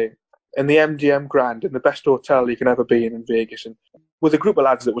and LA, in the MGM Grand, in the best hotel you can ever be in Vegas. And with a group of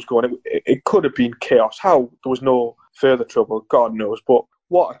lads that was going, it could have been chaos. How there was no further trouble, God knows. But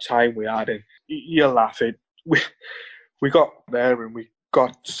what a time we had. And you're laughing. We got there and we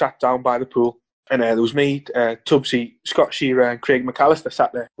got sat down by the pool. And there was me, Tubbsy, Scott Shearer and Craig McAllister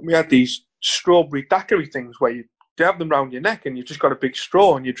sat there. And we had these strawberry daiquiri things where you have them round your neck and you've just got a big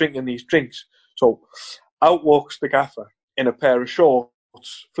straw and you're drinking these drinks. So out walks the gaffer in a pair of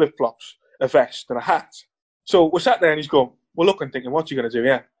shorts, flip-flops, a vest and a hat. So we're sat there and he's going, we're looking thinking, what's he going to do?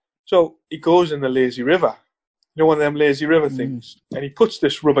 Yeah. So he goes in the lazy river, one of them lazy river things, and he puts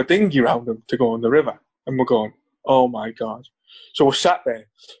this rubber dinghy around him to go in the river. And we're going, oh my God. So we're sat there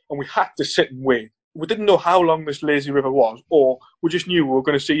and we had to sit and wait. We didn't know how long this lazy river was, or we just knew we were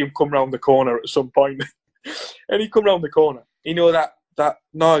going to see him come round the corner at some point. And he come round the corner. That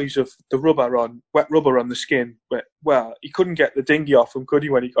noise of the wet rubber on the skin. But, well, he couldn't get the dinghy off him, could he,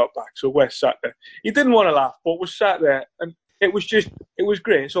 when he got back? So we're sat there. He didn't want to laugh, but we're sat there, and it was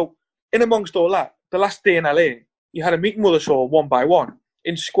great. So in amongst all that, the last day in LA, you had a meeting with us all one by one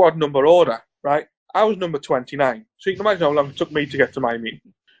in squad number order, right? I was number 29. So you can imagine how long it took me to get to my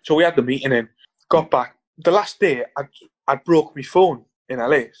meeting. So we had the meeting in, got back. The last day, I broke my phone in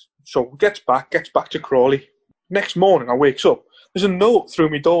LA. So gets back to Crawley. Next morning, I wakes up. There's a note through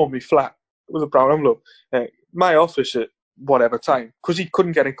my door in my flat with a brown envelope. My office at whatever time, because he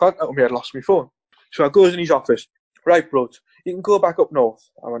couldn't get in contact with me. I'd lost my phone. So I goes in his office. Right, bro, you can go back up north.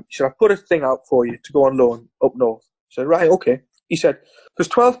 I went, should I put a thing out for you to go on loan up north? He said, right, okay. He said, there's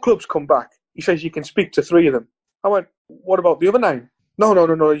 12 clubs come back. He says you can speak to 3 of them. I went, what about the other 9?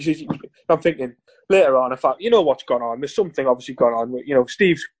 No. He says, I'm thinking, later on, I thought, you know what's gone on. There's something obviously gone on.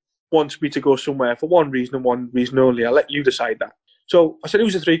 Steve wants me to go somewhere for one reason and one reason only. I'll let you decide that. So I said,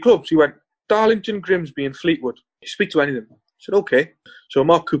 who's the 3 clubs? He went, Darlington, Grimsby and Fleetwood. You speak to any of them. I said, okay. So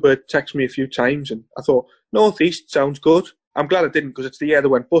Mark Cooper texted me a few times and I thought, North East sounds good. I'm glad I didn't because it's the year that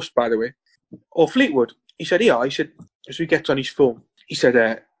went bust, by the way. Or Fleetwood. He said, yeah. He said, as he gets on his phone, he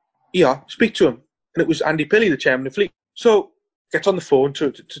said, yeah, speak to him. And it was Andy Pilley, the chairman of Fleetwood. So gets on the phone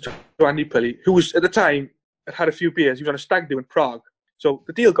to Andy Pilley, who was at the time had a few beers. He was on a stag do in Prague. So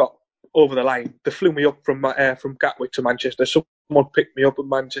the deal got over the line. They flew me up from Gatwick to Manchester. Someone picked me up in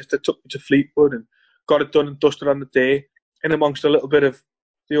Manchester, took me to Fleetwood and got it done and dusted on the day. In amongst a little bit of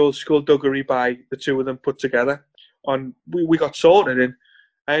the old skullduggery by the 2 of them put together. We got sorted and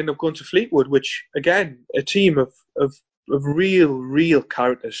I ended up going to Fleetwood, which, again, a team of real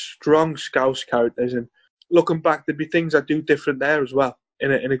characters, strong Scouse characters. And looking back, there'd be things I'd do different there as well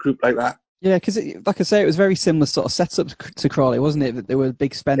in a group like that. Yeah, because like I say, it was very similar sort of setup to Crawley, wasn't it? That they were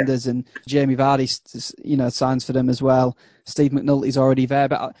big spenders, and Jamie Vardy, signs for them as well. Steve McNulty's already there,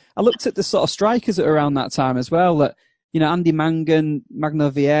 but I looked at the sort of strikers that were around that time as well. That Andy Mangan,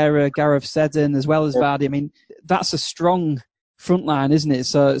 Magno Vieira, Gareth Seddon, as well as Vardy. I mean, that's a strong front line, isn't it?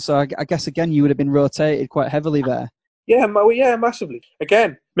 So I guess again you would have been rotated quite heavily there. Yeah, massively.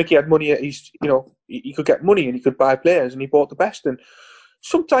 Again, Mickey had money. He could get money and he could buy players, and he bought the best. And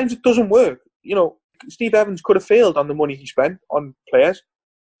sometimes it doesn't work. Steve Evans could have failed on the money he spent on players.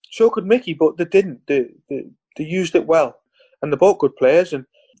 So could Mickey, but they didn't. They used it well, and they bought good players. And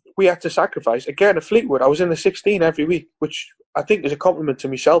we had to sacrifice. Again, at Fleetwood, I was in the 16 every week, which I think is a compliment to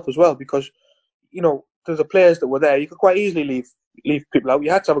myself as well, because the players that were there, you could quite easily leave people out.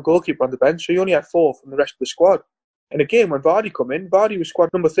 You had to have a goalkeeper on the bench, so you only had 4 from the rest of the squad. And again, when Vardy come in, Vardy was squad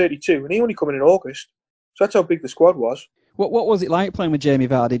number 32, and he only come in August. So that's how big the squad was. What was it like playing with Jamie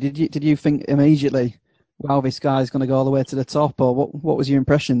Vardy? Did you think immediately, wow, this guy's going to go all the way to the top, or what was your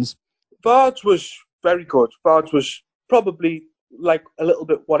impressions? Vards was very good. Vards was probably like a little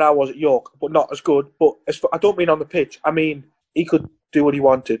bit what I was at York, but not as good. But I don't mean on the pitch. I mean, he could do what he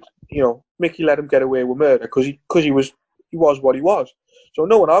wanted. Mickey let him get away with murder because he was what he was. So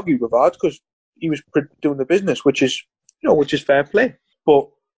no one argued with Vards because he was doing the business, which is fair play. But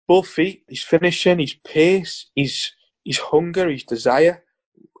both feet, his finishing, his pace, his hunger, his desire,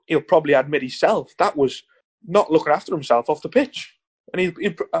 he'll probably admit himself that was not looking after himself off the pitch.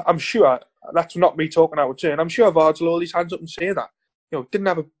 And I'm sure that's not me talking out of turn. I'm sure Vards will hold his hands up and say that. Didn't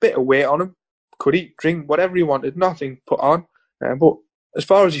have a bit of weight on him. Could eat, drink, whatever he wanted. Nothing put on. But as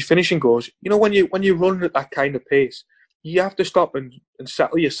far as his finishing goes, when you run at that kind of pace, you have to stop and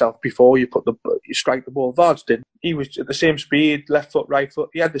settle yourself before you strike the ball. Vards didn't. He was at the same speed, left foot, right foot.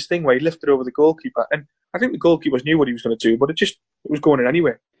 He had this thing where he lifted over the goalkeeper, and I think the goalkeepers knew what he was going to do, but it was going in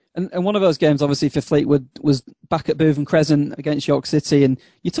anyway. And one of those games, obviously, for Fleetwood was back at Bootham Crescent against York City, and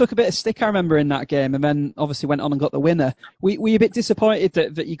you took a bit of stick, I remember, in that game, and then obviously went on and got the winner. Were you a bit disappointed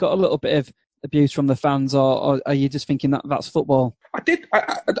that you got a little bit of abuse from the fans, or are you just thinking that's football? I did.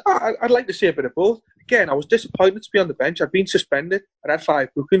 I'd like to see a bit of both. Again, I was disappointed to be on the bench. I'd been suspended. I'd had 5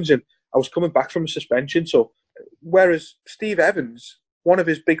 bookings, and I was coming back from a suspension. So, whereas Steve Evans, one of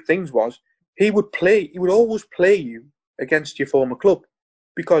his big things was he would always play you against your former club,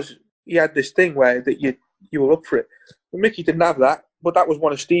 because he had this thing where that you were up for it. But Mickey didn't have that, but that was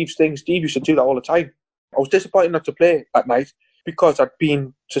one of Steve's things. Steve used to do that all the time. I was disappointed not to play that night because I'd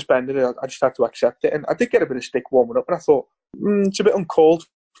been suspended, I just had to accept it. And I did get a bit of stick warming up, and I thought, it's a bit uncalled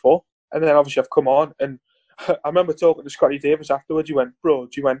for. And then obviously I've come on, and I remember talking to Scotty Davis afterwards. He went,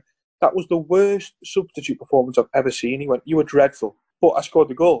 that was the worst substitute performance I've ever seen. He went, you were dreadful, but I scored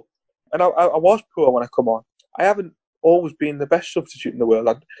the goal. And I was poor when I come on. I haven't always been the best substitute in the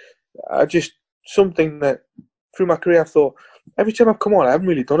world. I just, something that through my career I've thought, every time I've come on, I haven't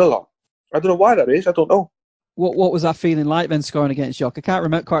really done a lot. I don't know why that is. I don't know. What was that feeling like then, scoring against York? I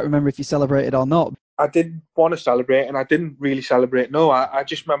can't quite remember if you celebrated or not. I didn't want to celebrate, and I didn't really celebrate. No, I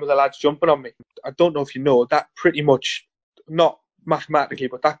just remember the lads jumping on me. I don't know if you know, that pretty much, not mathematically,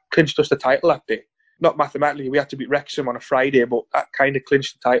 but that clinched us the title that day. Not mathematically, we had to beat Wrexham on a Friday, but that kind of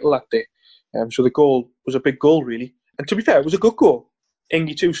clinched the title that day. So the goal was a big goal, really. And to be fair, it was a good goal.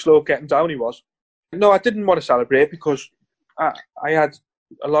 Ingy too slow getting down, he was. No, I didn't want to celebrate because I had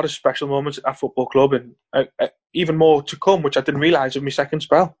a lot of special moments at that football club, and even more to come, which I didn't realise in my second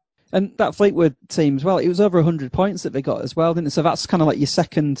spell. And that Fleetwood team as well, it was over 100 points that they got as well, didn't it? So that's kind of like your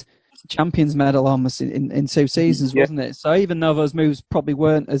second Champions medal almost in 2 seasons, wasn't it? So even though those moves probably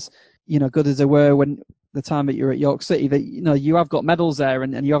weren't as good as they were when the time that you were at York City, that you have got medals there,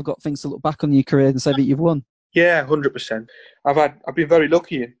 and you have got things to look back on your career and say that you've won. Yeah, 100%. I've been very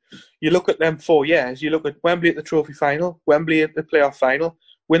lucky. And you look at them 4 years. You look at Wembley at the trophy final, Wembley at the playoff final,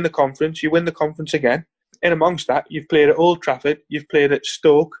 win the conference. You win the conference again. In amongst that, you've played at Old Trafford, you've played at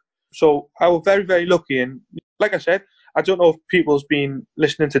Stoke. So I was very, very lucky. And like I said, I don't know if people's been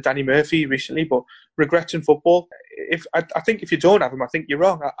listening to Danny Murphy recently, but regrets in football. I think if you don't have them, I think you're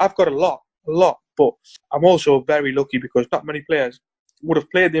wrong. I've got a lot. But I'm also very lucky because not many players would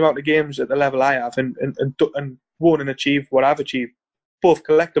have played the amount of games at the level I have and won and achieved what I've achieved, both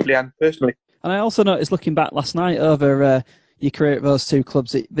collectively and personally. And I also noticed, looking back last night over your career at those 2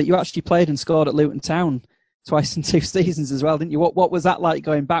 clubs, that you actually played and scored at Luton Town twice in 2 seasons as well, didn't you? What was that like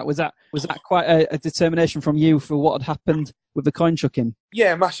going back? Was that quite a determination from you for what had happened with the coin chucking?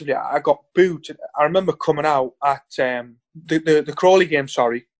 Yeah, massively. I got booed. I remember coming out at the Crawley game,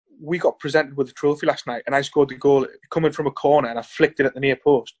 we got presented with a trophy last night, and I scored the goal coming from a corner, and I flicked it at the near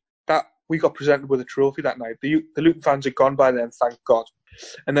post. That we got presented with a trophy that night. The Luton fans had gone by then, thank God.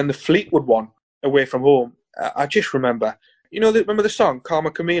 And then the Fleetwood one away from home. I just remember, remember the song Karma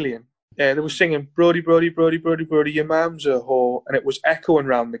Chameleon? They were singing Brody, Brody, Brody, Brody, Brody, your mam's a whore, and it was echoing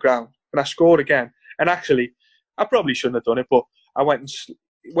round the ground. And I scored again. And actually, I probably shouldn't have done it, but I went and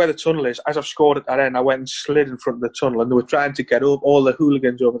where the tunnel is, as I've scored at that end, I went and slid in front of the tunnel, and they were trying to get up all the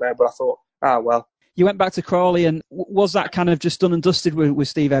hooligans over there, but I thought, well. You went back to Crawley, and was that kind of just done and dusted with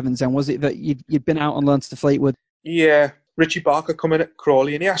Steve Evans, and was it that you'd been out on loan to Fleetwood? Yeah, Richie Barker come in at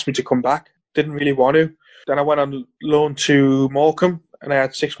Crawley, and he asked me to come back. Didn't really want to. Then I went on loan to Morecambe, and I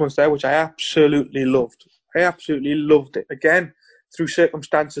had 6 months there, which I absolutely loved. I absolutely loved it. Again, through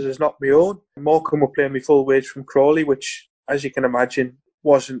circumstances as not my own. Morecambe were paying me full wage from Crawley, which, as you can imagine,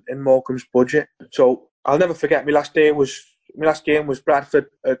 wasn't in Morecambe's budget. So I'll never forget, my last game was Bradford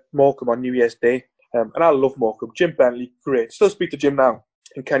at Morecambe on New Year's Day. And I love Morecambe. Jim Bentley, great. Still speak to Jim now,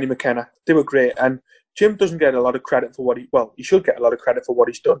 and Kenny McKenna. They were great. And Jim doesn't get a lot of credit for he should get a lot of credit for what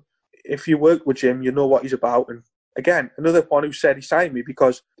he's done. If you work with Jim, you know what he's about. And again, another one who said he signed me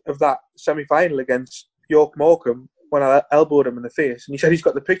because of that semi-final against York Morecambe when I elbowed him in the face. And he said he's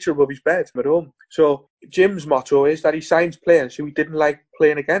got the picture above his bed at home. So Jim's motto is that he signs players who he didn't like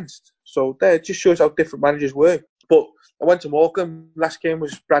playing against. So there, it just shows how different managers work. But I went to Morecambe. Last game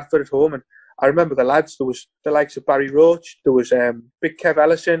was Bradford at home, and I remember the lads. There was the likes of Barry Roach. There was Big Kev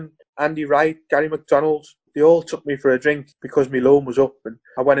Ellison, Andy Wright, Gary McDonald. They all took me for a drink because my loan was up, and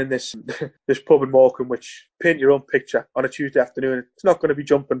I went in this pub in Morecambe, which paint your own picture on a Tuesday afternoon. It's not going to be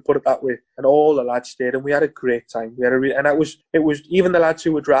jumping, put it that way. And all the lads stayed, and we had a great time. And it was even the lads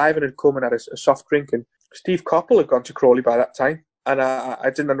who were driving had come and had a soft drink. And Steve Coppell had gone to Crawley by that time, and I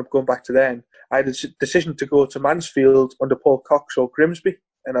didn't end up going back to there. And I had a decision to go to Mansfield under Paul Cox or Grimsby.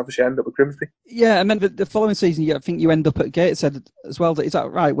 And obviously I ended up at Grimsby. Yeah, and then the following season, I think you end up at Gateshead as well. Is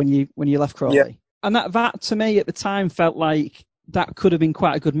that right, when you left Crawley? Yeah. And that to me at the time felt like that could have been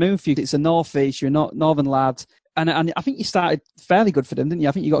quite a good move for you. It's a North East, you're a Northern lad. And I think you started fairly good for them, didn't you?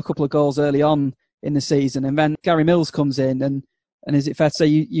 I think you got a couple of goals early on in the season. And then Gary Mills comes in, and is it fair to say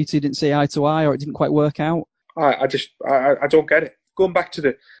you two didn't see eye to eye, or it didn't quite work out? I don't get it. Going back to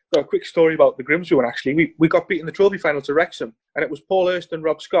got a quick story about the Grimsby one, actually. We got beaten in the trophy final to Wrexham, and it was Paul Hurst and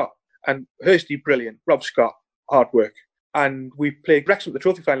Rob Scott. And Hursty, brilliant. Rob Scott, hard work. And we played Wrexham at the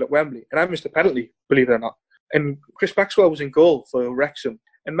trophy final at Wembley, and I missed a penalty, believe it or not. And Chris Maxwell was in goal for Wrexham,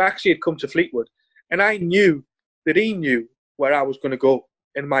 and Maxie had come to Fleetwood, and I knew that he knew where I was going to go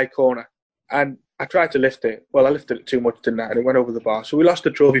in my corner. And I tried to lift it. Well, I lifted it too much, didn't I? And it went over the bar. So we lost the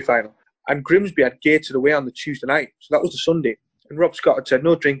trophy final. And Grimsby had gated away on the Tuesday night. So that was the Sunday. And Rob Scott had said,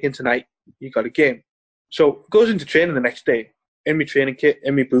 no drinking tonight. You got a game. So goes into training the next day, in my training kit,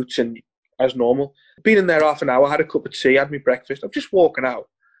 in my boots, and as normal. Been in there half an hour, had a cup of tea, had my breakfast. I'm just walking out.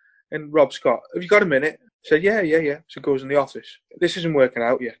 And Rob Scott, have you got a minute? I said, yeah. So goes in the office. This isn't working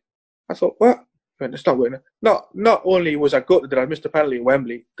out yet. I thought, what? It's not working out. Not only was I gutted that I missed a penalty at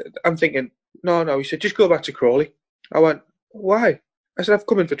Wembley, I'm thinking, no. He said, just go back to Crawley. I went, why? I said, I've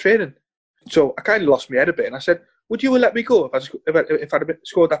come in for training. So I kind of lost my head a bit. And I said, would you have let me go if I'd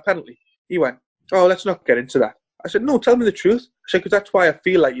scored that penalty? He went, oh, let's not get into that. I said, no, tell me the truth. I said, because that's why I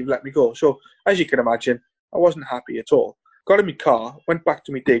feel like you've let me go. So as you can imagine, I wasn't happy at all. Got in my car, went back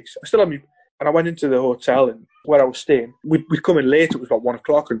to my digs. And I went into the hotel and where I was staying. We'd come in late. It was about 1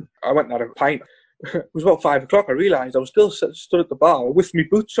 o'clock, and I went and had a pint. It was about 5 o'clock. I realised I was still stood at the bar with my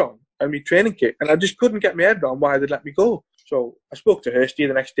boots on and my training kit, and I just couldn't get my head around why they'd let me go. So I spoke to Hursty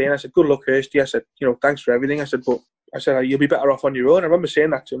the next day, and I said, good luck, Hursty. I said, thanks for everything. I said, you'll be better off on your own. I remember saying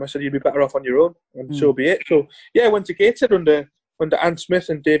that to him. I said, you'll be better off on your own, and so be it. So, yeah, I went to Gateshead under Ant Smith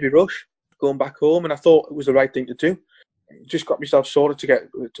and Davy Rush, going back home, and I thought it was the right thing to do. Just got myself sorted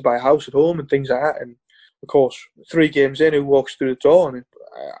to buy a house at home and things like that. And, of course, 3 games in, who walks through the door? And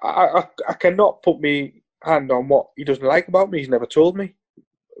I cannot put my hand on what he doesn't like about me. He's never told me.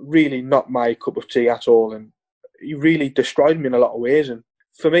 Really not my cup of tea at all. And he really destroyed me in a lot of ways. And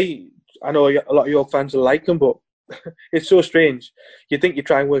for me, I know a lot of your fans will like him, but it's so strange. You think you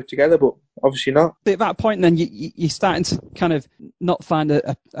try and work together, but obviously not. At that point, then, you're starting to kind of not find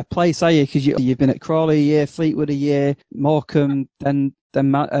a place, are you? Because you've been at Crawley a year, Fleetwood a year, Morecambe, then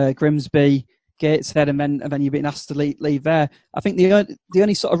Grimsby, Gateshead, and then you've been asked to leave there. I think the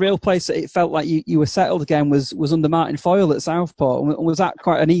only sort of real place that it felt like you were settled again was under Martin Foyle at Southport. And was that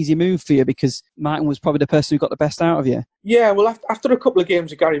quite an easy move for you because Martin was probably the person who got the best out of you? Yeah, well, after a couple of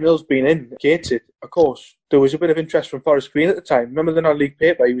games of Gary Mills being in Gateshead, of course, there was a bit of interest from Forest Green at the time. Remember the non-league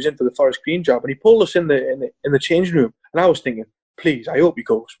paper? He was in for the Forest Green job, and he pulled us in the changing room. And I was thinking, please, I hope he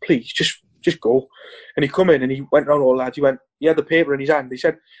goes. Please, just go. And he come in and he went around all lads. He had the paper in his hand. He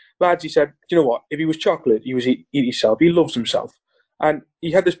said, lads, do you know what? If he was chocolate, he was eat himself. He loves himself. And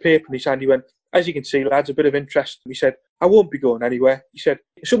he had this paper in his hand. He went, as you can see, lads, a bit of interest. He said, I won't be going anywhere. He said,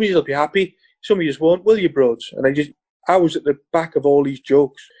 some of you will be happy, some of you won't, will you, broads? And I was at the back of all these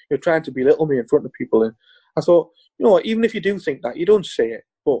jokes, trying to belittle me in front of people. And I thought, you know what, even if you do think that, you don't say it.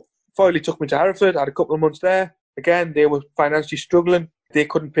 But Foyle took me to Hereford, had a couple of months there. Again, they were financially struggling. They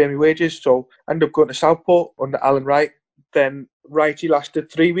couldn't pay me wages, so I ended up going to Southport under Alan Wright. Then Wrighty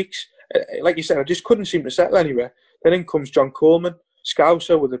lasted 3 weeks. Like you said, I just couldn't seem to settle anywhere. Then in comes John Coleman,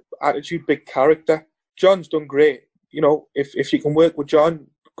 Scouser with an attitude, big character. John's done great. If you can work with John,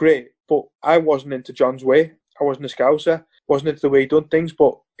 great. But I wasn't into John's way. I wasn't a Scouser. Wasn't into the way he done things.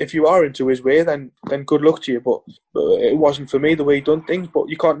 But if you are into his way, then good luck to you. But it wasn't for me the way he done things. But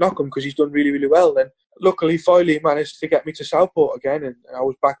you can't knock him because he's done really, really well. Then luckily, Foyle managed to get me to Southport again, and I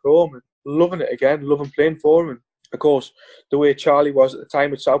was back home and loving it again, loving playing for him. And of course, the way Charlie was at the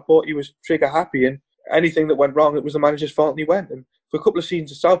time at Southport, he was trigger happy, and anything that went wrong, it was the manager's fault, and he went. And for a couple of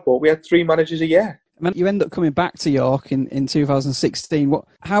seasons at Southport, we had 3 managers a year. You end up coming back to York in 2016.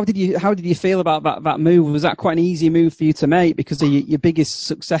 How did you feel about that move? Was that quite an easy move for you to make because of your biggest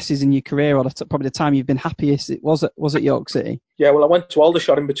successes in your career, or probably the time you've been happiest? It was at York City. Yeah, well, I went to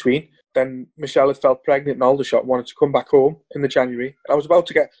Aldershot in between. Then Michelle had felt pregnant in Aldershot, wanted to come back home in the January. And I was about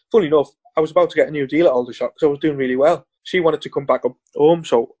to get a new deal at Aldershot because I was doing really well. She wanted to come back up home,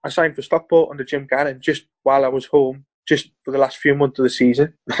 so I signed for Stockport under Jim Gannon just while I was home, just for the last few months of the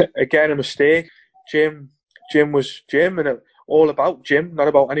season. Again, a mistake. Jim was Jim, and all about Jim, not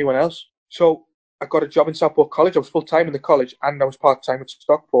about anyone else. So I got a job in Southport College. I was full-time in the college, and I was part-time at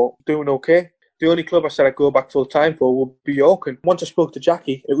Stockport, doing okay. The only club I said I'd go back full-time for would be York. And once I spoke to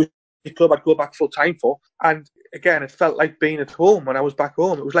Jackie, it was the club I'd go back full-time for. And again, it felt like being at home when I was back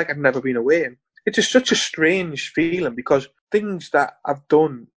home. It was like I'd never been away. And it's just such a strange feeling because things that I've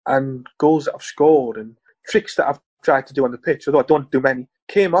done and goals that I've scored and tricks that I've tried to do on the pitch, although I don't do many,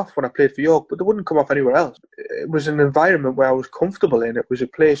 came off when I played for York, but they wouldn't come off anywhere else. It was an environment where I was comfortable in. It was a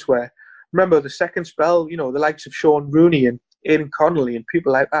place where, remember the second spell, the likes of Sean Rooney and Aidan Connolly and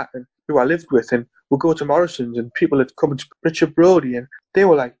people like that, and who I lived with, and we'd go to Morrison's and people had come to Richard Brodie, and they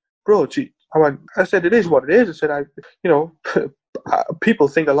were like, bro, I said, it is what it is. I said, people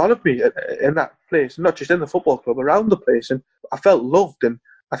think a lot of me in that place, not just in the football club, around the place, and I felt loved, and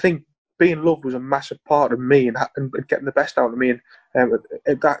I think being loved was a massive part of me and getting the best out of me. And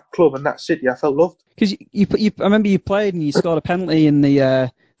at that club and that city, I felt loved. Because I remember you played and you scored a penalty in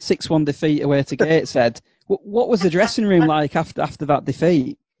the 6-1 defeat away to Gateshead. What was the dressing room like after that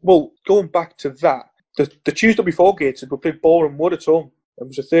defeat? Well, going back to that, the Tuesday before Gateshead, we played Boreham Wood at home. It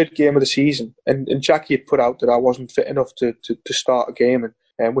was the third game of the season, and Jackie had put out that I wasn't fit enough to start a game,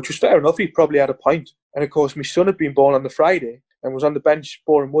 and which was fair enough. He probably had a point. And of course, my son had been born on the Friday and was on the bench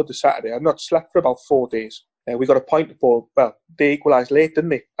Boreham Wood the Saturday. I'd not slept for about 4 days. We got a point for, well, they equalised late, didn't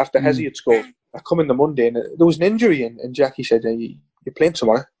they? After Hezzy had scored. I come in the Monday and there was an injury, and Jackie said, "You're playing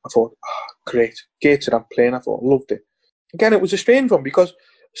tomorrow?" I thought, oh, great. Gateshead, I'm playing. I thought, loved it. Again, it was a strange one because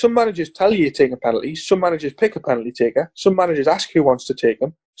some managers tell you you're taking penalties, some managers pick a penalty taker, some managers ask who wants to take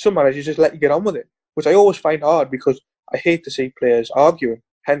them, some managers just let you get on with it, which I always find hard because I hate to see players arguing.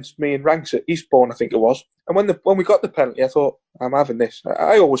 Hence me and Ranks at Eastbourne, I think it was. And when we got the penalty, I thought, I'm having this.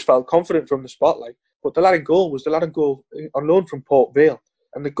 I always felt confident from the spotlight, but the lad in goal was the lad in goal on loan from Port Vale,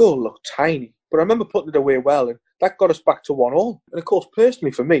 and the goal looked tiny. But I remember putting it away well, and that got us back to 1-1. And of course,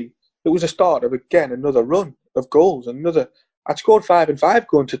 personally for me, it was a start of, again, another run of goals, I'd scored 5 and 5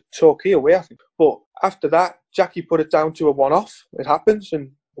 going to Torquay away, I think. But after that, Jackie put it down to a one-off. It happens, and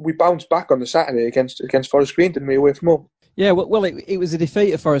we bounced back on the Saturday against Forest Green, didn't we, away from home? Yeah, well, it was a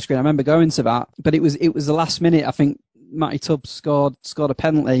defeat at Forest Green. I remember going to that, but it was the last minute. I think Matty Tubbs scored a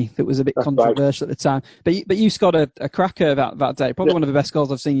penalty that was a bit controversial at the time. But you scored a cracker that day. Probably one of the best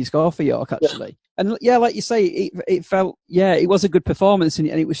goals I've seen you score for York, actually. Yeah. And yeah, like you say, it felt, it was a good performance, and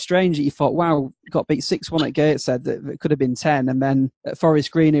it was strange that you thought, wow, got beat 6-1 at Gateshead, that it could have been 10, and then at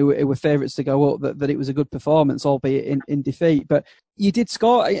Forest Green, who were favourites to go up, that it was a good performance, albeit in defeat. But you did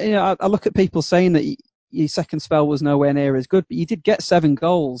score. I look at people saying that your second spell was nowhere near as good, but you did get 7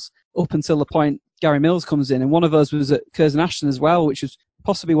 goals up until the point Gary Mills comes in, and one of those was at Curzon Ashton as well, which was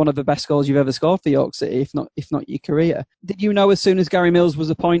possibly one of the best goals you've ever scored for York City, if not your career. Did you know as soon as Gary Mills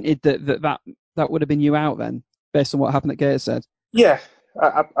was appointed that would have been you out then, based on what happened at Gateshead? Yeah,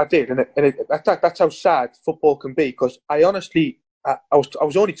 I did, and that's how sad football can be. Because I honestly, I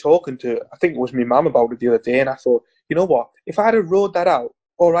was only talking to, I think it was my mum about it the other day, and I thought, you know what, if I had wrote that out,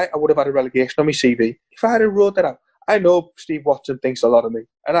 all right, I would have had a relegation on my CV. If I had wrote that out, I know Steve Watson thinks a lot of me,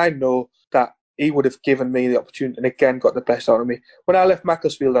 and I know that he would have given me the opportunity and again got the best out of me. When I left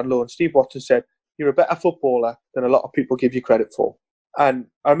Macclesfield on loan, Steve Watson said, "You're a better footballer than a lot of people give you credit for." And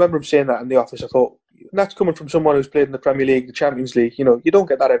I remember him saying that in the office. I thought, that's coming from someone who's played in the Premier League, the Champions League. You don't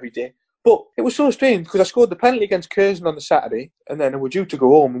get that every day. But it was so strange because I scored the penalty against Curzon on the Saturday, and then we were due to go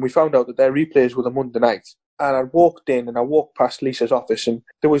home, and we found out that their replays were the Monday night. And I walked in and I walked past Lisa's office, and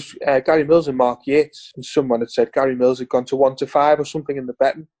there was Gary Mills and Mark Yates, and someone had said Gary Mills had gone to 1-5 or something in the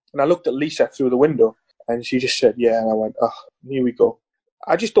betting. And I looked at Lisa through the window, and she just said, yeah. And I went, oh, here we go.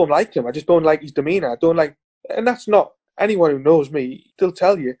 I just don't like him. I just don't like his demeanour. I don't like, and that's not, anyone who knows me, they'll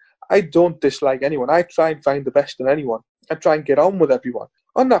tell you, I don't dislike anyone. I try and find the best in anyone. I try and get on with everyone.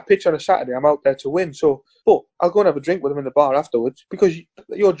 On that pitch on a Saturday, I'm out there to win. But I'll go and have a drink with him in the bar afterwards because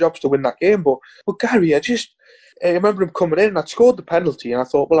your job's to win that game. But Gary, I remember him coming in and I'd scored the penalty and I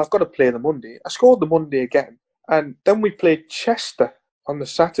thought, well, I've got to play the Monday. I scored the Monday again. And then we played Chester on the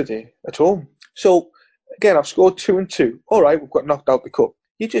Saturday at home. So, again, I've scored 2 and 2. All right, we've got knocked out the cup.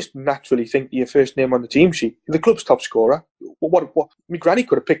 You just naturally think your first name on the team sheet. You're the club's top scorer. What? My granny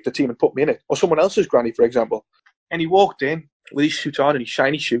could have picked the team and put me in it. Or someone else's granny, for example. And he walked in with his suit on and his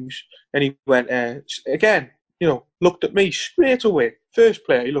shiny shoes. And he went, again, looked at me straight away. First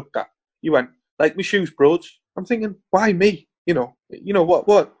player he looked at. He went, like my shoes, bros. I'm thinking, why me?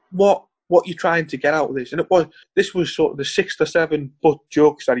 What you're trying to get out of this? And this was sort of the 6 or 7 butt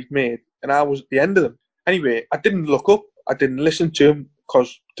jokes that he'd made. And I was at the end of them. Anyway, I didn't look up. I didn't listen to him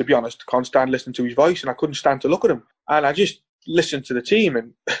because, to be honest, I can't stand listening to his voice and I couldn't stand to look at him. And I just listened to the team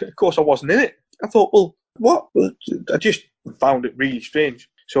and, of course, I wasn't in it. I thought, well, what? I just found it really strange.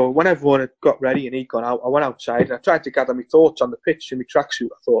 So when everyone had got ready and he'd gone out, I went outside and I tried to gather my thoughts on the pitch in my tracksuit,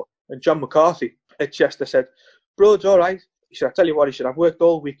 I thought. And John McCarthy at Chester said, bro, it's all right. He said, I tell you what, he said, I've worked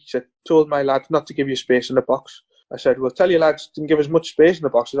all week. He said, told my lads not to give you space in the box. I said, well, tell your lads to give as much space in the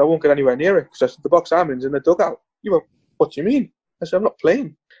box as I won't get anywhere near it because the box I'm in's in the dugout. You went, what do you mean? I said, I'm not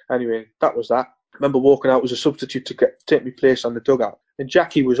playing. Anyway, that was that. I remember walking out as a substitute to take my place on the dugout. And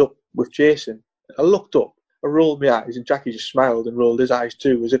Jackie was up with Jason. I looked up, I rolled my eyes, and Jackie just smiled and rolled his eyes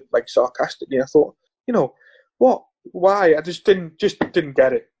too, as if like sarcastically. I thought, what? Why? I just didn't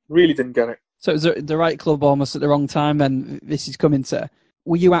get it. Really didn't get it. So it was the right club almost at the wrong time, and this is coming to.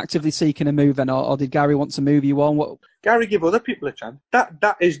 Were you actively seeking a move then, or did Gary want to move you on? What? Gary give other people a chance.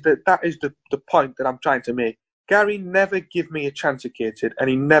 That is the point that I'm trying to make. Gary never give me a chance at Gateshead, and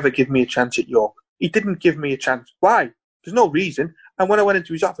he never give me a chance at York. He didn't give me a chance. Why? There's no reason. And when I went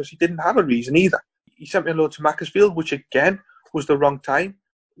into his office, he didn't have a reason either. He sent me a load to Macclesfield, which again was the wrong time.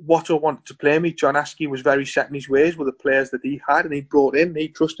 Watto wanted to play me. John Askey was very set in his ways with the players that he had and he brought in, he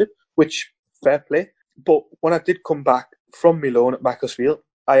trusted, which, fair play. But when I did come back from my loan at Macclesfield,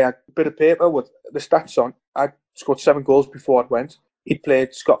 I had a bit of paper with the stats on. I'd scored 7 goals before I went. He'd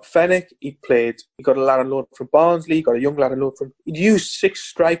played Scott Fennick, he got a lad on loan from Barnsley, he got a young lad on loan from... He'd used 6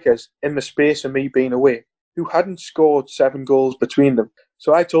 strikers in the space of me being away who hadn't scored 7 goals between them.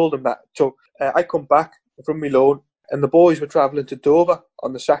 So I told him that. So I come back from my loan, and the boys were travelling to Dover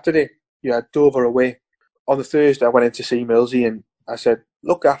on the Saturday. Yeah, Dover away. On the Thursday, I went in to see Millsy, and I said,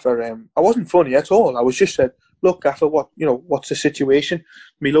 "Look, Gaffer, I wasn't funny at all. I was just said, look, Gaffer, what's the situation?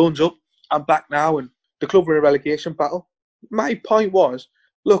 My loan's up. I'm back now, and the club were in a relegation battle." My point was,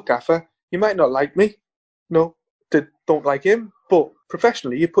 look, Gaffer, you might not like me. No, don't like him, but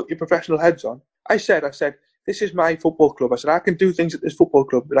professionally, you put your professional heads on. I said, this is my football club. I said, I can do things at this football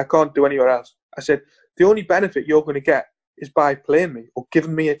club that I can't do anywhere else. I said, the only benefit you're going to get is by playing me or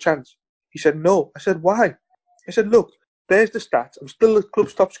giving me a chance. He said, no. I said, why? I said, look, there's the stats. I'm still the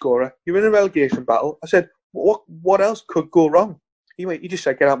club's top scorer. You're in a relegation battle. I said, what else could go wrong? He just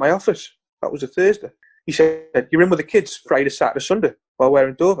said, get out of my office. That was a Thursday. He said, you're in with the kids Friday, Saturday, Sunday while we're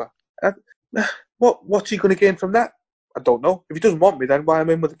in Dover. What's he going to gain from that? I don't know. If he doesn't want me, then why am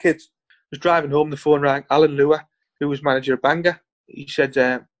I in with the kids? I was driving home, the phone rang. Alan Lua, who was manager of Bangor. He said,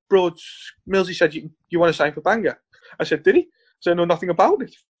 bro, Millsy said you want to sign for Bangor. I said, did he? I said, I know nothing about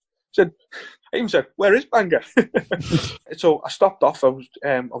it. I even said, where is Bangor? So I stopped off. I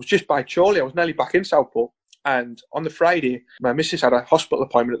was just by Chorley. I was nearly back in Southport. And on the Friday, my missus had a hospital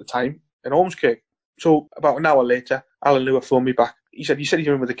appointment at the time in Ormskirk. So about an hour later, Alan Lua phoned me back. He said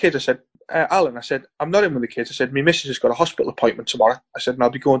you're in with the kids. I said, Alan, I said, I'm not in with the kids. I said, my missus has got a hospital appointment tomorrow. I said, and I'll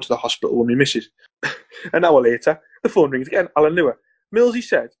be going to the hospital with my missus. An hour later, the phone rings again. Alan Lua. Millsy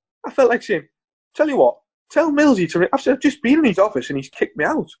said, I felt like saying, tell you what, tell Millsy to ring. I've just been in his office and he's kicked me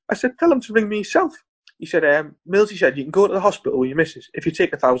out. I said, tell him to ring me himself. He said, Millsy said, you can go to the hospital with your missus if you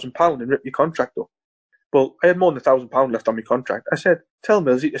take £1,000 and rip your contract up. Well, I had more than £1,000 left on my contract. I said, tell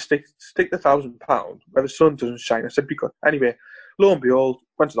Millsy to stick the £1,000 where the sun doesn't shine. I said, because anyway, lo and behold,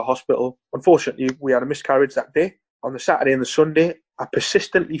 went to the hospital. Unfortunately, we had a miscarriage that day. On the Saturday and the Sunday, I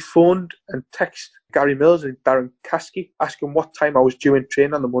persistently phoned and texted Gary Mills and Darren Caskey, asking what time I was due in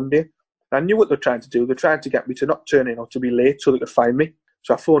training on the Monday. And I knew what they were trying to do. They're trying to get me to not turn in or to be late so they could find me.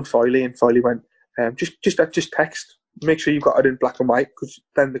 So I phoned Foyley, and Foyley went, just text. Make sure you've got it in black and white, because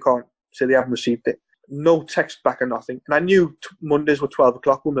then they can't say they haven't received it. No text back or nothing. And I knew Mondays were 12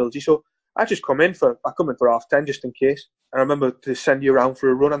 o'clock with Millsy, so I come in for 10:30 just in case. And I remember to send you around for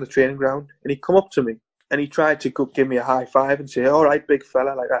a run on the training ground, and he come up to me and he tried to give me a high five and say, all right, big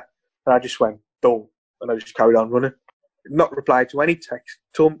fella, like that. And I just went, don't. And I just carried on running. Not replied to any text.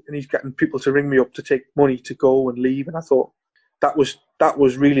 Told him, and he's getting people to ring me up to take money to go and leave. And I thought that was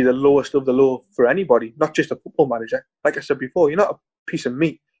really the lowest of the low for anybody, not just a football manager. Like I said before, you're not a piece of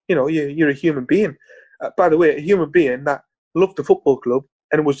meat. You know, you're a human being. By the way, a human being that loved the football club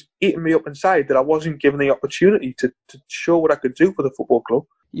and was eating me up inside, that I wasn't given the opportunity to show what I could do for the football club.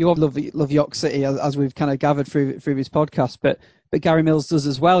 You all love York City, as we've kind of gathered through this podcast, but Gary Mills does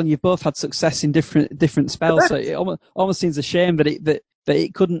as well, and you've both had success in different spells. So it almost seems a shame that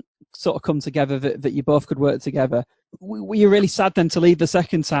it couldn't sort of come together, that you both could work together. Were you really sad then to leave the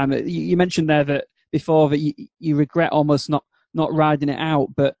second time? You mentioned there that before that you regret almost not riding it out,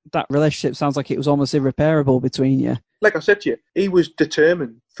 but that relationship sounds like it was almost irreparable between you. Like I said to you, he was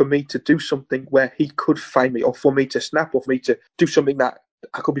determined for me to do something where he could find me, or for me to snap, or for me to do something that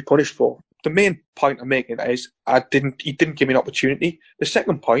I could be punished for. The main point I'm making is he didn't give me an opportunity. The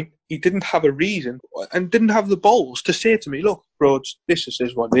second point, he didn't have a reason and didn't have the balls to say to me, look, Rhodes, this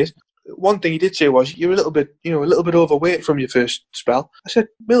is what it is. One thing he did say was, you're a little bit overweight from your first spell. I said,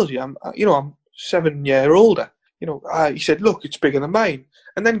 Millsy, I'm 7 years older. He said, look, it's bigger than mine.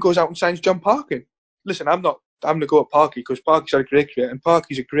 And then goes out and signs John Parkin. Listen, I'm going to go at Parky because Parky's had a great career and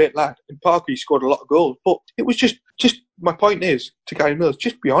Parky's a great lad and Parky scored a lot of goals. But it was just my point is to Gary Mills,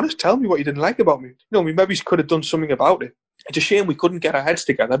 just be honest. Tell me what you didn't like about me. We maybe could have done something about it. It's a shame we couldn't get our heads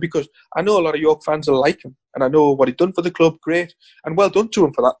together, because I know a lot of York fans will like him and I know what he'd done for the club. Great. And well done to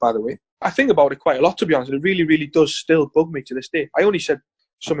him for that, by the way. I think about it quite a lot, to be honest. It really, really does still bug me to this day. I only said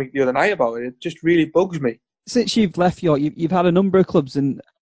something the other night about it. It just really bugs me. Since you've left York, you've had a number of clubs, and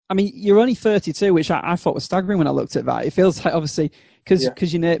I mean, you're only 32, which I thought was staggering when I looked at that. It feels like, obviously,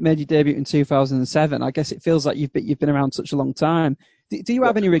 because you made your debut in 2007, I guess it feels like you've been around such a long time. Do you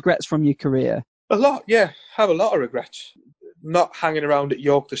have any regrets from your career? A lot, yeah. I have a lot of regrets. Not hanging around at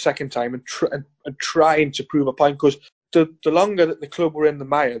York the second time and trying to prove a point, because the longer that the club were in the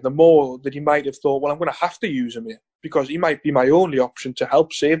mire, the more that he might have thought, well, I'm going to have to use him here because he might be my only option to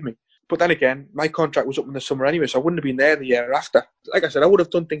help save me. But then again, my contract was up in the summer anyway, so I wouldn't have been there the year after. Like I said, I would have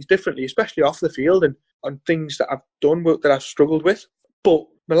done things differently, especially off the field and on things that I've done that I've struggled with. But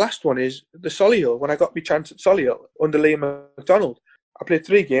my last one is the Solihull. When I got my chance at Solihull under Liam McDonald, I played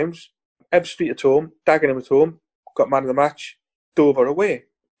 3 games, Ebbsfleet at home, Dagenham at home, got man of the match, Dover away.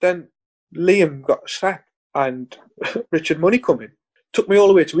 Then Liam got sacked and Richard Money come in, took me all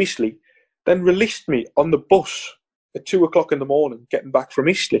the way to Eastleigh, then released me on the bus at 2 o'clock in the morning, getting back from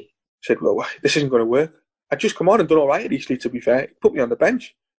Eastleigh. Said, well, this isn't going to work. I'd just come on and done all right at Eastleigh, to be fair. He put me on the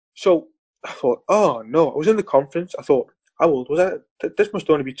bench. So I thought, oh no, I was in the conference. I thought, how old was I? This must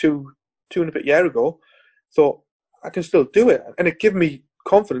only be two and a bit years ago. Thought, I can still do it. And it gave me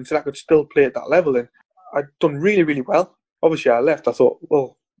confidence that I could still play at that level. And I'd done really, really well. Obviously, I left. I thought,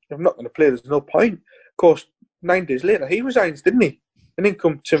 well, if I'm not going to play, there's no point. Of course, 9 days later, he resigns, didn't he? And then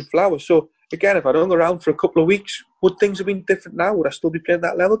come Tim Flowers. So again, if I'd hung around for a couple of weeks, would things have been different now? Would I still be playing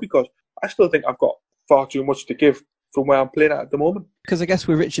that level? Because I still think I've got far too much to give from where I'm playing at the moment. Because I guess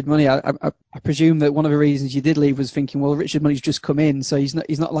with Richard Money, I presume that one of the reasons you did leave was thinking, well, Richard Money's just come in, so he's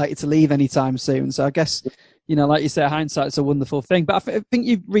not likely to leave anytime soon. So I guess, like you say, hindsight's a wonderful thing. But I think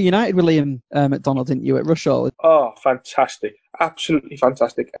you reunited with Liam McDonald, didn't you, at Rushall? Oh, fantastic. Absolutely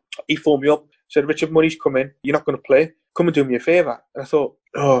fantastic. He phoned me up, said, Richard Money's come in, you're not going to play, come and do me a favour. And I thought,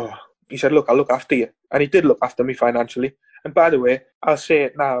 he said, look, I'll look after you. And he did look after me financially. And by the way, I'll say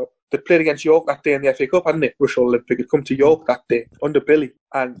it now, they played against York that day in the FA Cup, hadn't it? Rushall Olympic had come to York that day under Billy.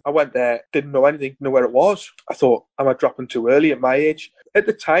 And I went there, didn't know anything, didn't know where it was. I thought, am I dropping too early at my age? At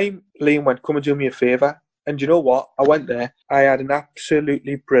the time, Liam went, come and do me a favour. And you know what? I went there. I had an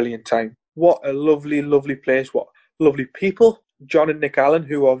absolutely brilliant time. What a lovely, lovely place. What lovely people. John and Nick Allen,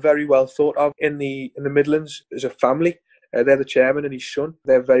 who are very well thought of in the Midlands as a family. They're the chairman and his son.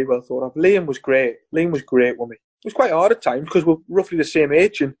 They're very well thought of. Liam was great. Liam was great with me. It was quite hard at times because we're roughly the same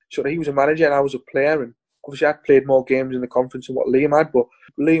age, and sort of he was a manager and I was a player, and obviously I'd played more games in the conference than what Liam had, but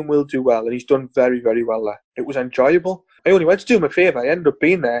Liam will do well, and he's done very, very well there. It was enjoyable. I only went to do him a favour. I ended up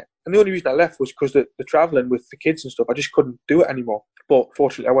being there, and the only reason I left was because the travelling with the kids and stuff, I just couldn't do it anymore. But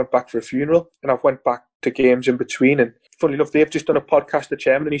fortunately, I went back for a funeral, and I've went back to games in between, and funnily enough, they've just done a podcast, the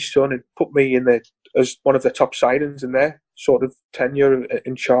chairman and his son, and put me in as one of the top signings in their sort of tenure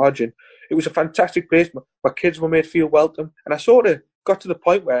in charge, and it was a fantastic place. My kids were made feel welcome, and I sort of got to the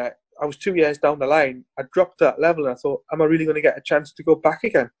point where I was 2 years down the line. I dropped that level, and I thought, am I really going to get a chance to go back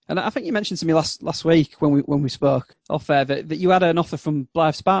again? And I think you mentioned to me last week when we spoke off air that you had an offer from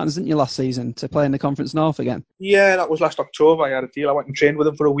Blythe Spartans, didn't you, last season to play in the Conference North again? Yeah, that was last October. I had a deal. I went and trained with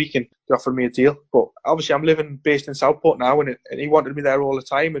them for a week, and they offered me a deal. But obviously, I'm based in Southport now, and he wanted me there all the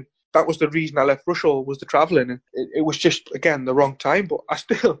time, and that was the reason I left Rushall, was the travelling. And it was just, again, the wrong time. But I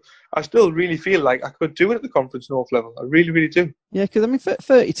still really feel like I could do it at the Conference North level. I really, really do. Yeah, because, I mean,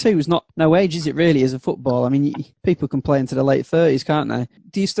 32 is not no age, is it really, as a football? I mean, people can play into the late 30s, can't they?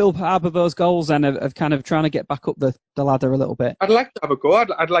 Do you still harbour those goals then of kind of trying to get back up the ladder a little bit? I'd like to have a go.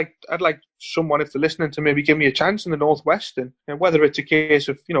 I'd like someone, if they're listening, to maybe give me a chance in the Northwest, and whether it's a case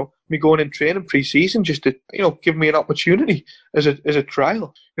of me going in training pre-season just to give me an opportunity as a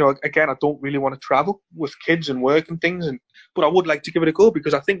trial. Again, I don't really want to travel with kids and work and things, but I would like to give it a go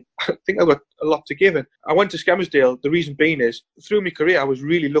because I think I've got a lot to give. And I went to Skelmersdale. The reason being is through my career I was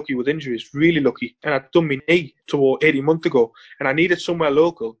really lucky with injuries, really lucky, and I'd done my knee toward 18 months ago, and I needed somewhere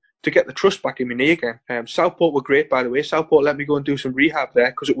local to get the trust back in my knee again. Southport were great, by the way. Southport let me go and do some rehab there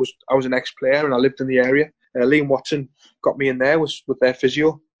because I was an ex-player and I lived in the area. Liam Watson got me in there with their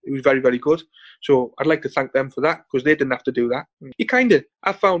physio. It was very, very good. So I'd like to thank them for that because they didn't have to do that.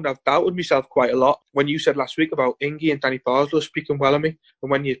 I found I've doubted myself quite a lot when you said last week about Ingy and Danny Parslow speaking well of me.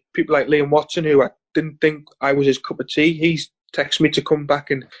 And when people like Liam Watson, who I didn't think I was his cup of tea, he's texted me to come back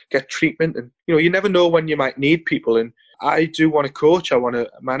and get treatment. And, you never know when you might need people. And I do want to coach. I want to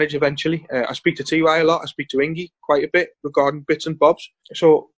manage eventually. I speak to TY a lot. I speak to Ingy quite a bit regarding bits and bobs.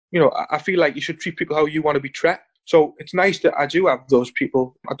 So, I feel like you should treat people how you want to be treated. So it's nice that I do have those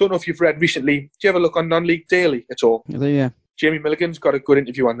people. I don't know if you've read recently. Do you ever look on Non-League Daily at all? Yeah. Jamie Milligan's got a good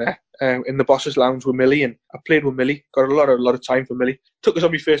interview on there in the Boss's Lounge with Millie, and I played with Millie. Got a lot of time for Millie. Took us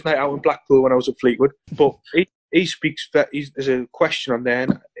on my first night out in Blackpool when I was at Fleetwood. But he speaks. There's a question on there,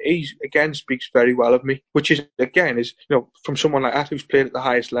 and he again speaks very well of me, which is from someone like that who's played at the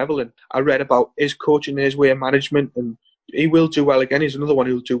highest level. And I read about his coaching, his way of management, and he will do well again. He's another one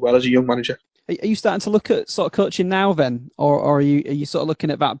who'll do well as a young manager. Are you starting to look at sort of coaching now then? Or are you sort of looking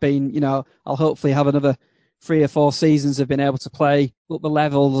at that being, I'll hopefully have another 3 or 4 seasons of being able to play up the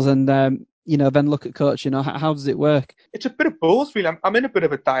levels and then look at coaching, or how does it work? It's a bit of both, really. I'm in a bit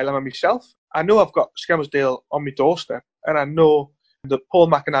of a dilemma myself. I know I've got Skelmersdale on my doorstep, and I know that Paul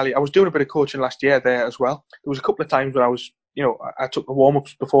McAnally, I was doing a bit of coaching last year there as well. There was a couple of times where I was, I took the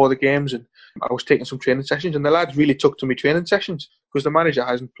warm-ups before the games, and I was taking some training sessions, and the lads really took to me training sessions because the manager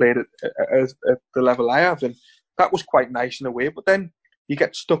hasn't played at the level I have, and that was quite nice in a way. But then you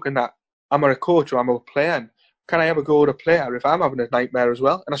get stuck in that, am I a coach or am I a player? And can I ever go to a player if I'm having a nightmare as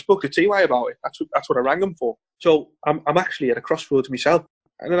well? And I spoke to TY about it. That's what I rang him for. So I'm actually at a crossroads myself.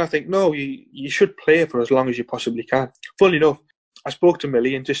 And then I think, no, you should play for as long as you possibly can. Funnily enough, I spoke to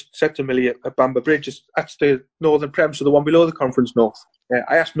Millie and just said to Millie at Bamber Bridge, that's the Northern Prem, so the one below the Conference North.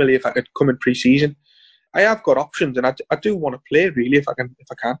 I asked Millie if I could come in pre-season. I have got options, and I do want to play really if I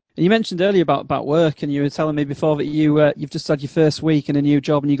can. You mentioned earlier about work, and you were telling me before that you've just had your first week in a new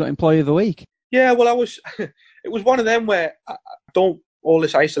job, and you got Employee of the Week. Yeah, well, it was one of them where I don't all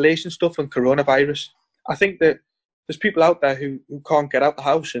this isolation stuff and coronavirus. I think that there's people out there who can't get out the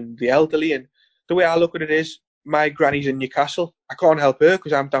house, and the elderly. And the way I look at it is, my granny's in Newcastle. I can't help her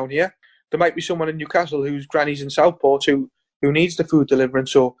because I'm down here. There might be someone in Newcastle whose granny's in Southport who needs the food delivering.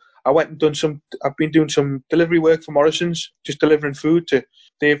 So I went and I've been doing some delivery work for Morrison's, just delivering food to.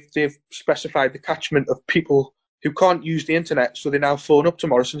 They've specified the catchment of people who can't use the internet, so they now phone up to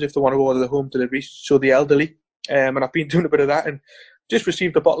Morrison's if they want to order the home deliveries. So the elderly, and I've been doing a bit of that, and just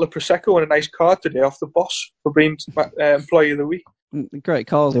received a bottle of Prosecco and a nice card today off the boss for being Employee of the Week. Great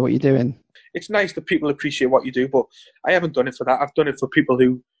call, what you're doing. It's nice that people appreciate what you do, but I haven't done it for that. I've done it for people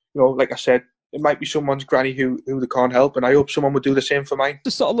who, like I said, it might be someone's granny who they can't help, and I hope someone would do the same for mine.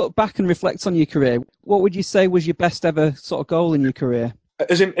 Just sort of look back and reflect on your career. What would you say was your best ever sort of goal in your career?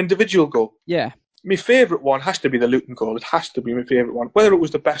 As an individual goal? Yeah. My favourite one has to be the Luton goal. It has to be my favourite one. Whether it was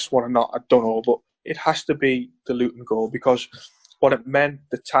the best one or not, I don't know, but it has to be the Luton goal because what it meant,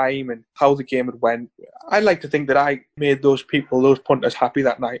 the time and how the game had went. I like to think that I made those punters happy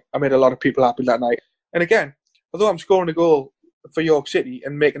that night. I made a lot of people happy that night. And again, although I'm scoring a goal for York City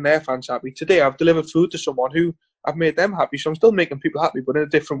and making their fans happy, today I've delivered food to someone who I've made them happy. So I'm still making people happy, but in a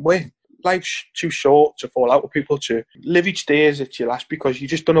different way. Life's too short to fall out with people, to live each day as it's your last, because you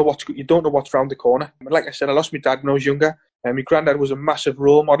just don't know what's round the corner. And like I said, I lost my dad when I was younger, and my granddad was a massive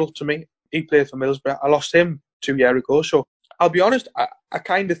role model to me. He played for Middlesbrough. I lost him 2 years ago. So I'll be honest, I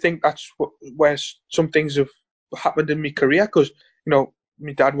kind of think that's where some things have happened in my career, because my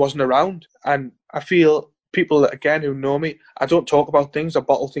dad wasn't around, and I feel people again who know me, I don't talk about things. I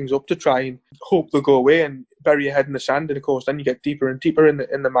bottle things up to try and hope they'll go away and bury your head in the sand, and of course then you get deeper and deeper in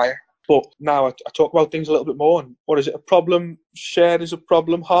the mire. But now I talk about things a little bit more. And what is it? A problem shared is a